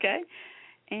 Okay?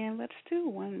 And let's do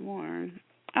one more.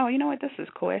 Oh, you know what? This is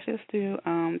cool. Actually, let's do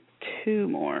two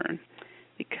more,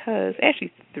 because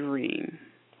actually three.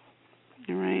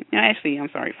 All right. No, actually, I'm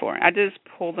sorry, four. I just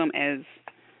pull them as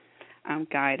I'm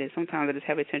guided. Sometimes I just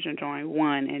have attention drawing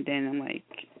one, and then I'm like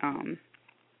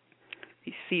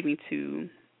receiving to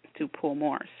pull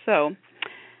more. So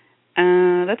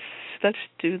let's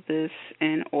do this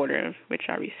in order of which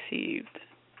I received.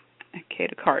 Okay,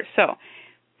 the card. So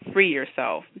free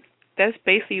yourself. That's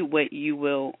basically what you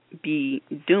will be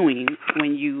doing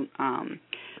when you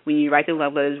write the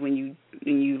love letters, when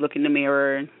you look in the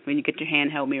mirror, when you get your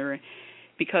handheld mirror,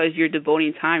 because you're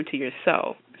devoting time to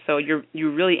yourself. So you're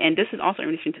really, and this is also in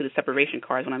relation to the separation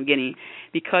cards when I'm getting,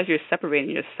 because you're separating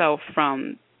yourself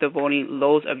from devoting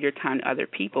loads of your time to other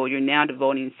people, you're now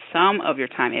devoting some of your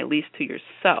time at least to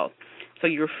yourself. So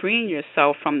you're freeing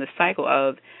yourself from the cycle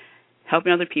of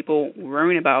helping other people,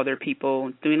 worrying about other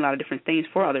people, doing a lot of different things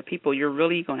for other people. You're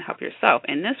really going to help yourself.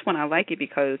 And this one, I like it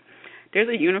because there's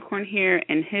a unicorn here,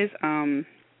 and his I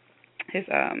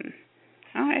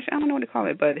don't know what to call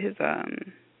it, but his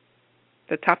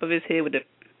the top of his head with the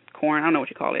corn, I don't know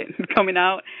what you call it, coming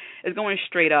out, is going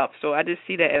straight up. So I just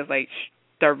see that as like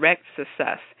direct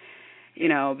success,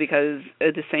 because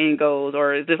the saying goes,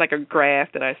 or there's like a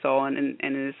graph that I saw, and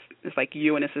it's like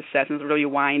you and a success, and it's really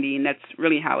windy, and that's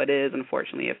really how it is,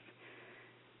 unfortunately. If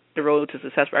the road to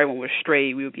success for everyone was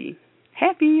straight, we would be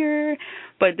happier.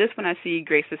 But this one I see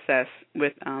great success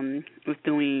with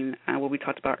doing what we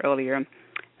talked about earlier.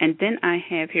 And then I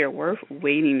have here worth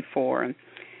waiting for.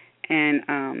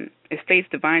 And it states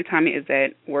divine timing is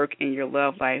at work in your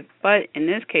love life. But in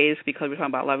this case, because we're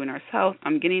talking about loving ourselves,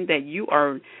 I'm getting that you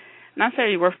are not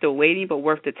necessarily worth the waiting, but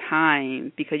worth the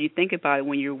time. Because you think about it,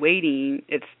 when you're waiting,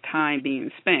 it's time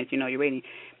being spent. You're waiting.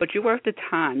 But you're worth the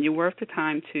time. You're worth the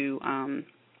time to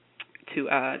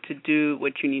do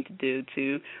what you need to do,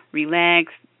 to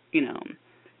relax,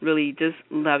 really just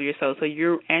love yourself. So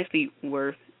you're actually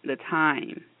worth the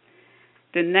time.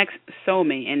 The next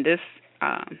soulmate, and this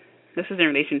is in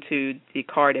relation to the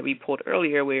card that we pulled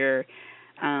earlier, where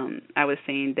I was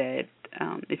saying that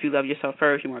if you love yourself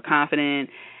first, you're more confident,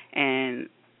 and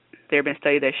there have been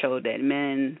studies that show that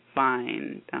men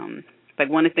find, like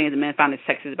one of the things that men find that's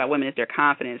sexist about women is their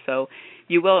confidence. So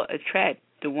you will attract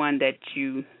the one that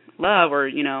you love, or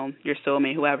your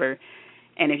soulmate, whoever,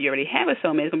 And if you already have a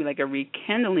soulmate, it's going to be like a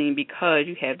rekindling because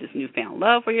you have this newfound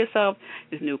love for yourself,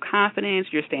 this new confidence,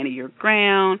 you're standing your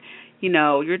ground,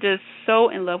 you're just so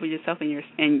in love with yourself and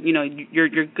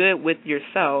you're good with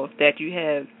yourself that you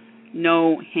have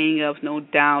no hang-ups, no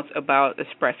doubts about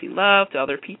expressing love to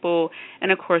other people.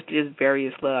 And, of course, there's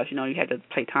various loves. You have the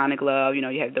platonic love, you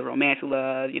have the romantic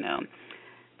love,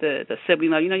 the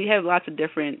sibling love. You have lots of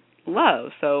different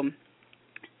loves. So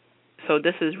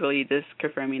this is really just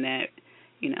confirming that,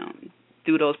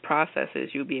 through those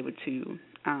processes, you'll be able to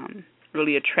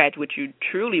really attract what you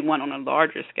truly want on a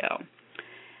larger scale.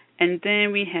 And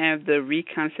then we have the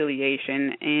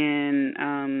reconciliation,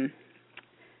 and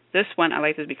this one I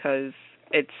like this because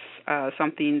it's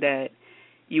something that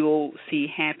you will see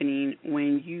happening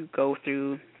when you go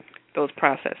through those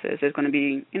processes. There's going to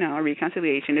be, a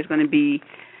reconciliation. There's going to be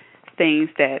things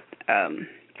that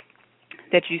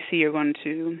that you see are going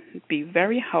to be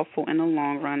very helpful in the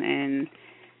long run, and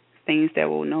things that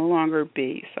will no longer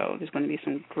be. So there's going to be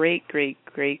some great, great,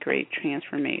 great, great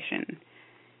transformation.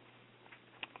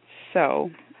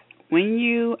 So when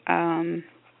you, I'm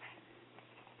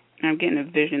getting a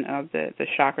vision of the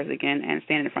chakras again and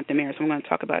standing in front of the mirror, so I'm going to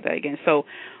talk about that again. So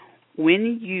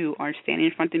when you are standing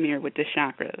in front of the mirror with the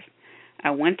chakras,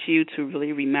 I want you to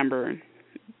really remember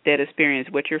that experience,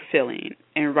 what you're feeling,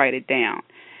 and write it down.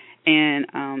 And,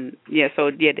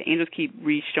 the angels keep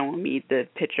re-showing me the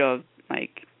picture of,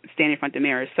 standing in front of the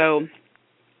mirror. So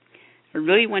I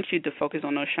really want you to focus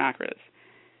on those chakras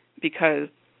because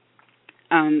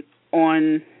on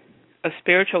a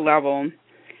spiritual level,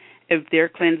 if they're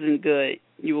cleansing good,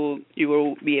 you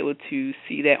will be able to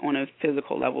see that on a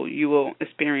physical level. You will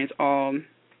experience all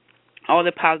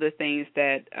the positive things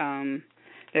that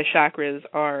that chakras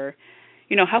are,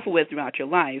 helpful with throughout your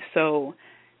life. So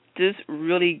just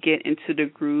really get into the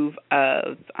groove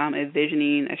of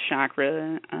envisioning a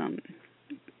chakra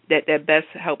that best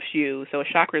helps you. So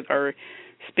chakras are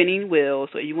spinning wheels.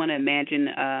 So you want to imagine,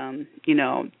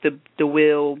 the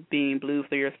wheel being blue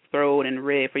for your throat and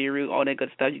red for your root, all that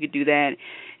good stuff. You could do that.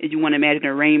 If you want to imagine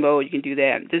a rainbow, you can do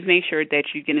that. Just make sure that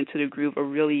you get into the groove of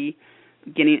really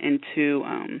getting into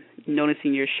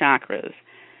noticing your chakras.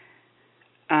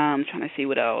 I'm trying to see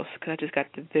what else, because I just got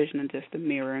the vision of just the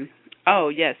mirror. Oh,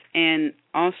 yes, and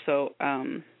also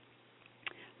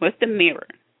with the mirror,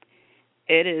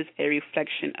 it is a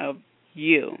reflection of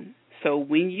you. So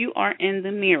when you are in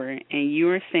the mirror and you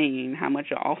are saying how much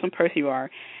an awesome person you are,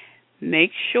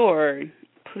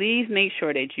 please make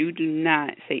sure that you do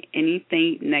not say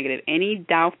anything negative. Any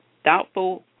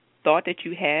doubtful thought that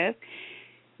you have,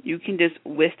 you can just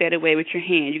whisk that away with your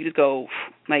hand. You can just go,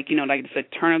 like it's a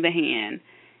turn of the hand.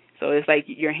 So it's like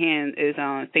your hand is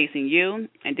facing you,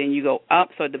 and then you go up,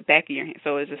 so the back of your hand.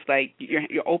 So it's just like your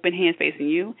open hand facing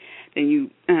you, then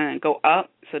you go up,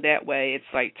 so that way it's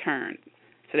like turned.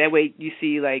 So that way you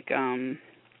see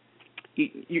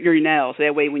your nails. So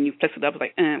that way when you flex it up,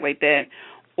 it's like that.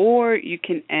 Or you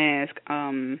can ask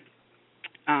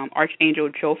Archangel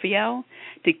Jophiel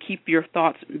to keep your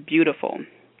thoughts beautiful.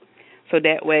 So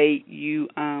that way you're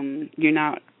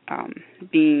not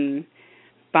being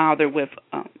bothered with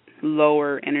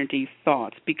lower energy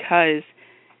thoughts, because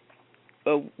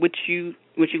what you're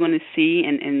going to see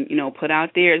and put out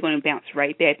there is going to bounce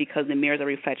right back, because the mirror is a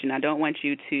reflection. I don't want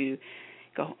you to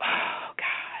go, oh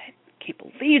God, I can't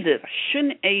believe this. I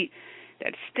shouldn't have ate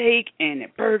that steak and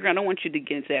that burger. I don't want you to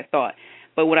get into that thought.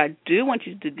 But what I do want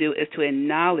you to do is to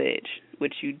acknowledge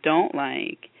what you don't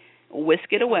like,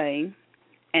 whisk it away,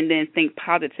 and then think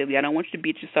positively. I don't want you to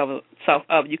beat yourself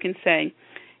up. You can say,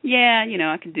 yeah,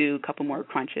 I can do a couple more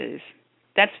crunches.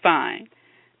 That's fine.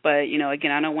 But,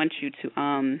 again, I don't want you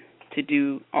to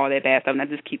do all that bad stuff. And I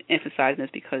just keep emphasizing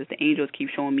this because the angels keep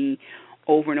showing me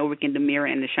over and over again the mirror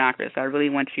and the chakras. So I really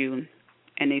want you,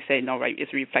 and they say, no, right,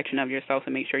 it's a reflection of yourself,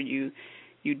 so make sure you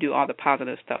do all the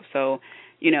positive stuff. So,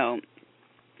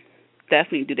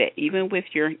 definitely do that, even with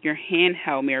your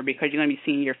handheld mirror, because you're going to be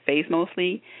seeing your face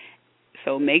mostly.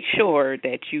 So make sure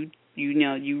that you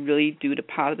really do the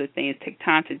positive things. Take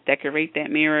time to decorate that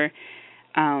mirror,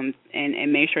 and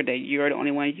make sure that you're the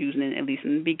only one using it, at least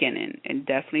in the beginning. And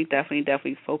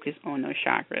definitely focus on those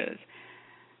chakras.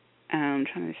 I'm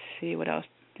trying to see what else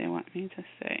they want me to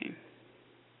say.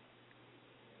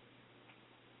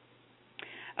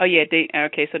 Oh, yeah.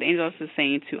 So the angel is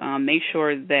saying to make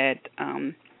sure that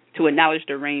to acknowledge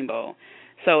the rainbow.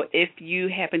 So if you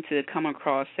happen to come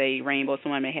across a rainbow,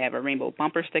 someone may have a rainbow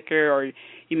bumper sticker, or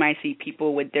you might see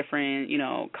people with different,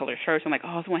 colored shirts. I'm like,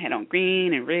 oh, someone had on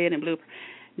green and red and blue.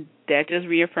 That just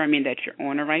reaffirming that you're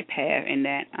on the right path, and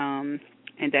that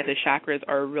the chakras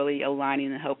are really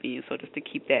aligning and helping you. So just to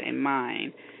keep that in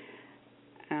mind.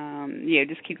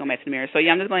 just keep going back to the mirror. So,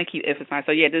 I'm just going to keep if it's fine.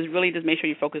 So, just make sure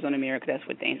you focus on the mirror because that's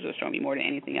what the angels are showing me more than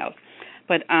anything else.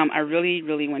 But I really,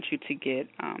 really want you to get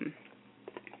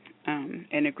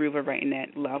in a groove of writing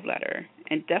that love letter.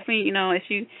 And definitely,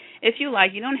 if you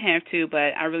like, you don't have to,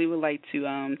 but I really would like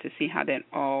to see how that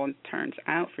all turns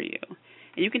out for you.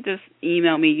 And you can just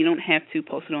email me. You don't have to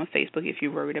post it on Facebook if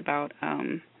you're worried about,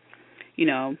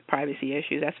 privacy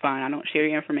issues. That's fine. I don't share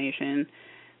your information.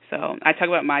 So I talk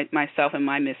about myself and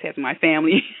my mishaps, my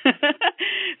family.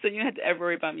 So you don't have to ever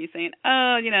worry about me saying,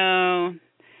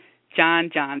 John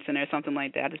Johnson or something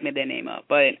like that. I just made that name up.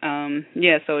 But,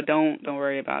 so don't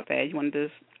worry about that. You want to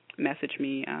just message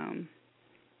me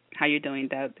how you're doing.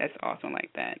 That's awesome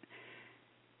like that.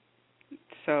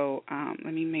 So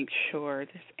let me make sure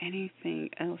there's anything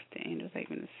else the angels are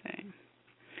going to say.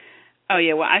 Oh,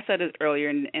 yeah, well, I said this earlier,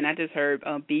 and I just heard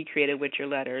be creative with your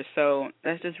letters. So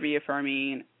that's just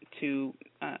reaffirming to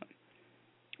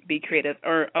be creative.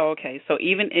 So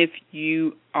even if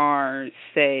you are,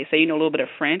 say you know a little bit of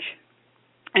French,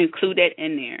 include that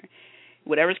in there.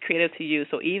 Whatever's creative to you.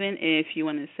 So even if you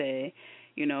want to say,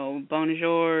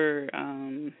 bonjour,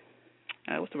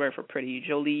 what's the word for pretty?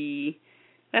 Jolie.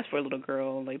 That's for a little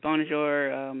girl. Like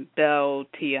bonjour, belle,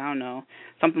 tea, I don't know.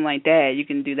 Something like that. You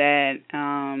can do that.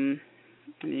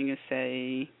 And you can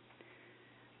say,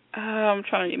 I'm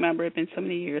trying to remember. It's been so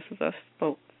many years since I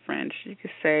spoke French. You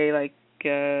could say, like,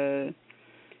 I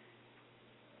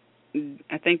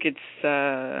think it's,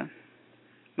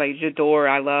 like, j'adore,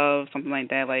 I love, something like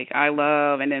that. Like, I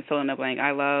love, and then fill in the blank.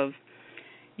 I love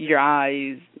your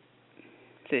eyes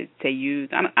to use.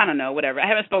 I don't know, whatever. I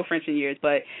haven't spoken French in years,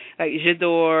 but, like,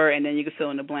 j'adore, and then you can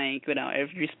fill in the blank. If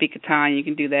you speak Italian, you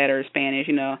can do that, or Spanish,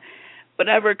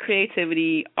 Whatever,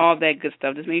 creativity, all that good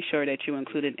stuff. Just make sure that you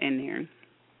include it in there.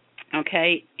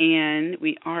 Okay? And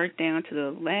we are down to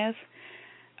the last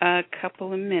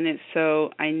couple of minutes. So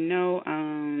I know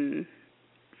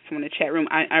from the chat room,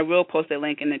 I will post a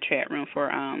link in the chat room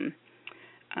for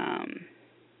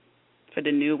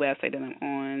the new website that I'm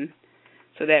on.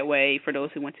 So that way, for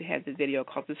those who want to have the video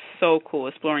called, it's so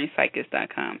cool,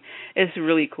 exploringpsychics.com. It's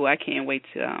really cool. I can't wait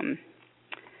to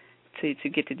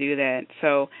get to do that.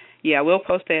 So, yeah, we'll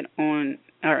post that in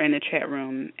the chat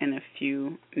room in a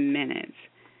few minutes.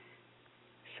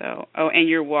 So, and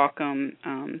you're welcome,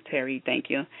 Terry. Thank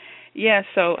you. Yeah,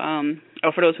 so,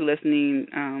 for those who are listening,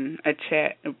 a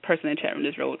person in the chat room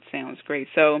just wrote, sounds great.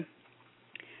 So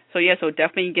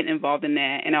definitely get involved in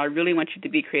that. And I really want you to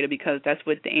be creative because that's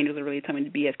what the angels are really telling me,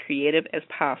 to be as creative as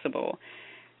possible.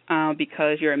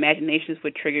 Because your imaginations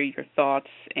would trigger your thoughts,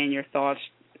 and your thoughts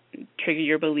trigger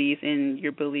your beliefs, and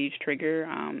your beliefs trigger,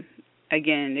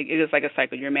 again, it is like a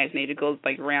cycle. Your imagination goes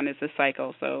like around as a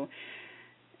cycle. So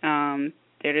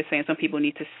they're just saying some people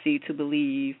need to see to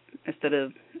believe instead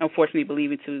of, unfortunately,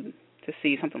 believing to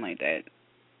see, something like that.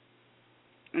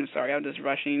 I'm sorry, I'm just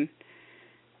rushing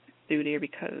through there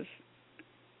because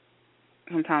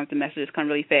sometimes the messages come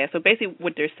really fast. So basically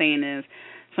what they're saying is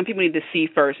some people need to see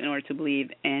first in order to believe,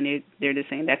 and they're just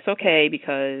saying that's okay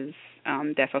because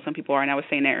that's how some people are, and I was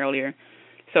saying that earlier.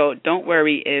 So don't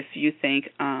worry if you think,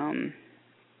 I'm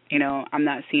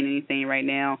not seeing anything right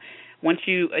now. Once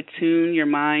you attune your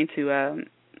mind to,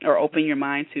 or open your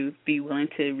mind to be willing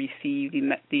to receive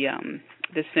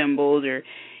the symbols, or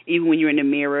even when you're in the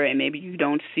mirror and maybe you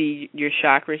don't see your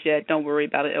chakras yet, don't worry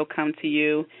about it. It'll come to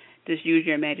you. Just use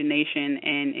your imagination,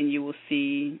 and you will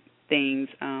see things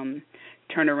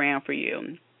turn around for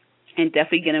you. And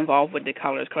definitely get involved with the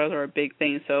colors. Colors are a big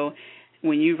thing. So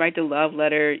when you write the love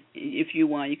letter, if you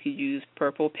want, you can use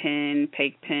purple pen,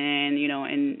 pink pen,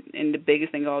 and the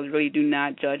biggest thing is really do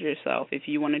not judge yourself. If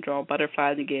you want to draw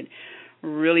butterflies and get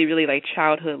really, really like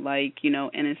childhood-like,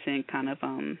 innocent kind of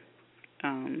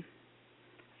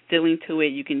feeling to it,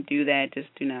 you can do that. Just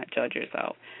do not judge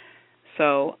yourself.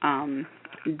 So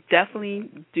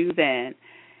definitely do that.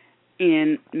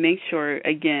 And make sure,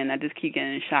 again, I just keep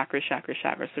getting chakra.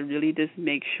 So really just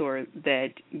make sure that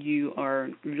you are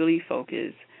really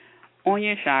focused on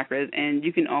your chakras. And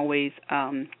you can always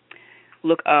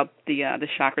look up the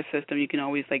chakra system. You can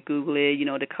always, like, Google it,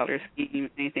 the color scheme,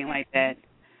 anything like that.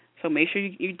 So make sure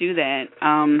you do that.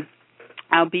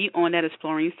 I'll be on that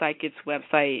Exploring Psychics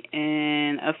website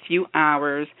in a few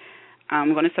hours.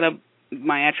 I'm going to set up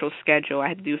my actual schedule. I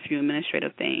had to do a few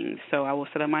administrative things, so I will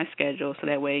set up my schedule so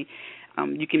that way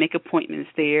you can make appointments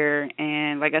there.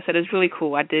 And like I said, it's really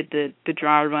cool. I did the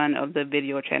dry run of the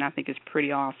video chat, and I think it's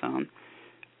pretty awesome.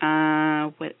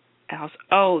 What else?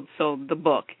 Oh, so the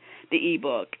book, the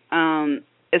ebook.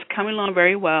 It's coming along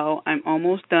very well. I'm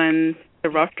almost done the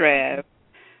rough draft,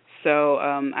 so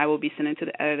I will be sending to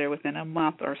the editor within a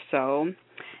month or so.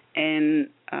 And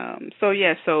so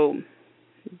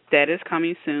that is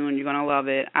coming soon. You're gonna love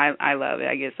it. I love it.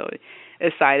 I get so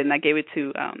excited, and I gave it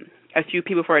to a few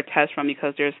people for a test run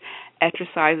because there's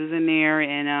exercises in there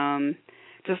and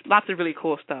just lots of really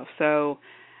cool stuff. So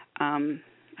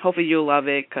hopefully you'll love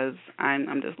it because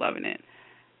I'm just loving it.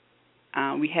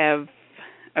 We have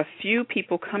a few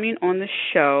people coming on the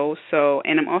show,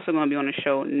 and I'm also going to be on the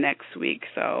show next week.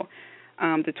 So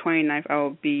the 29th, I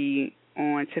will be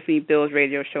on Tiffany Bill's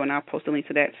radio show, and I'll post a link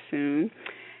to that soon.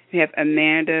 We have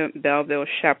Amanda Belleville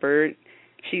Shepherd.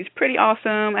 She's pretty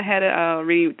awesome. I had a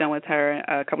reading done with her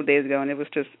a couple of days ago, and it was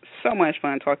just so much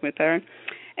fun talking with her.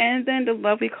 And then the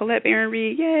lovely Colette Aaron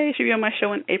Reed, yay, she'll be on my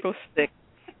show on April 6th.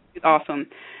 She's awesome.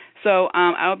 So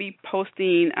I'll be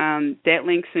posting that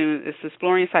link soon. It's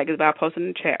Exploring Psychics, but I'll post it in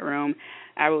the chat room.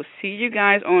 I will see you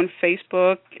guys on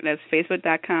Facebook. That's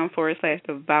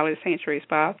facebook.com/The Violet Sanctuary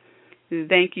Spa.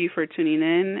 Thank you for tuning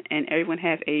in, and everyone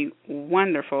have a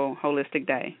wonderful holistic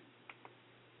day.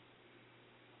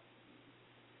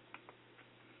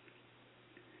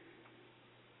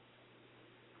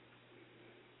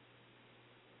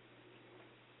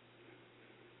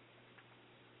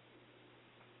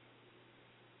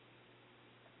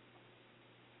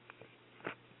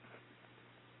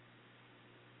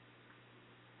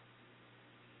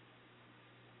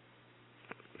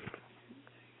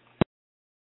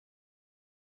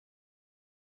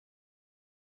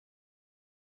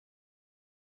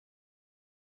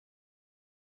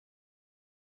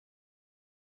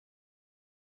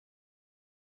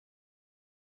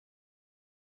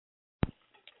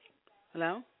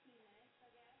 Hello?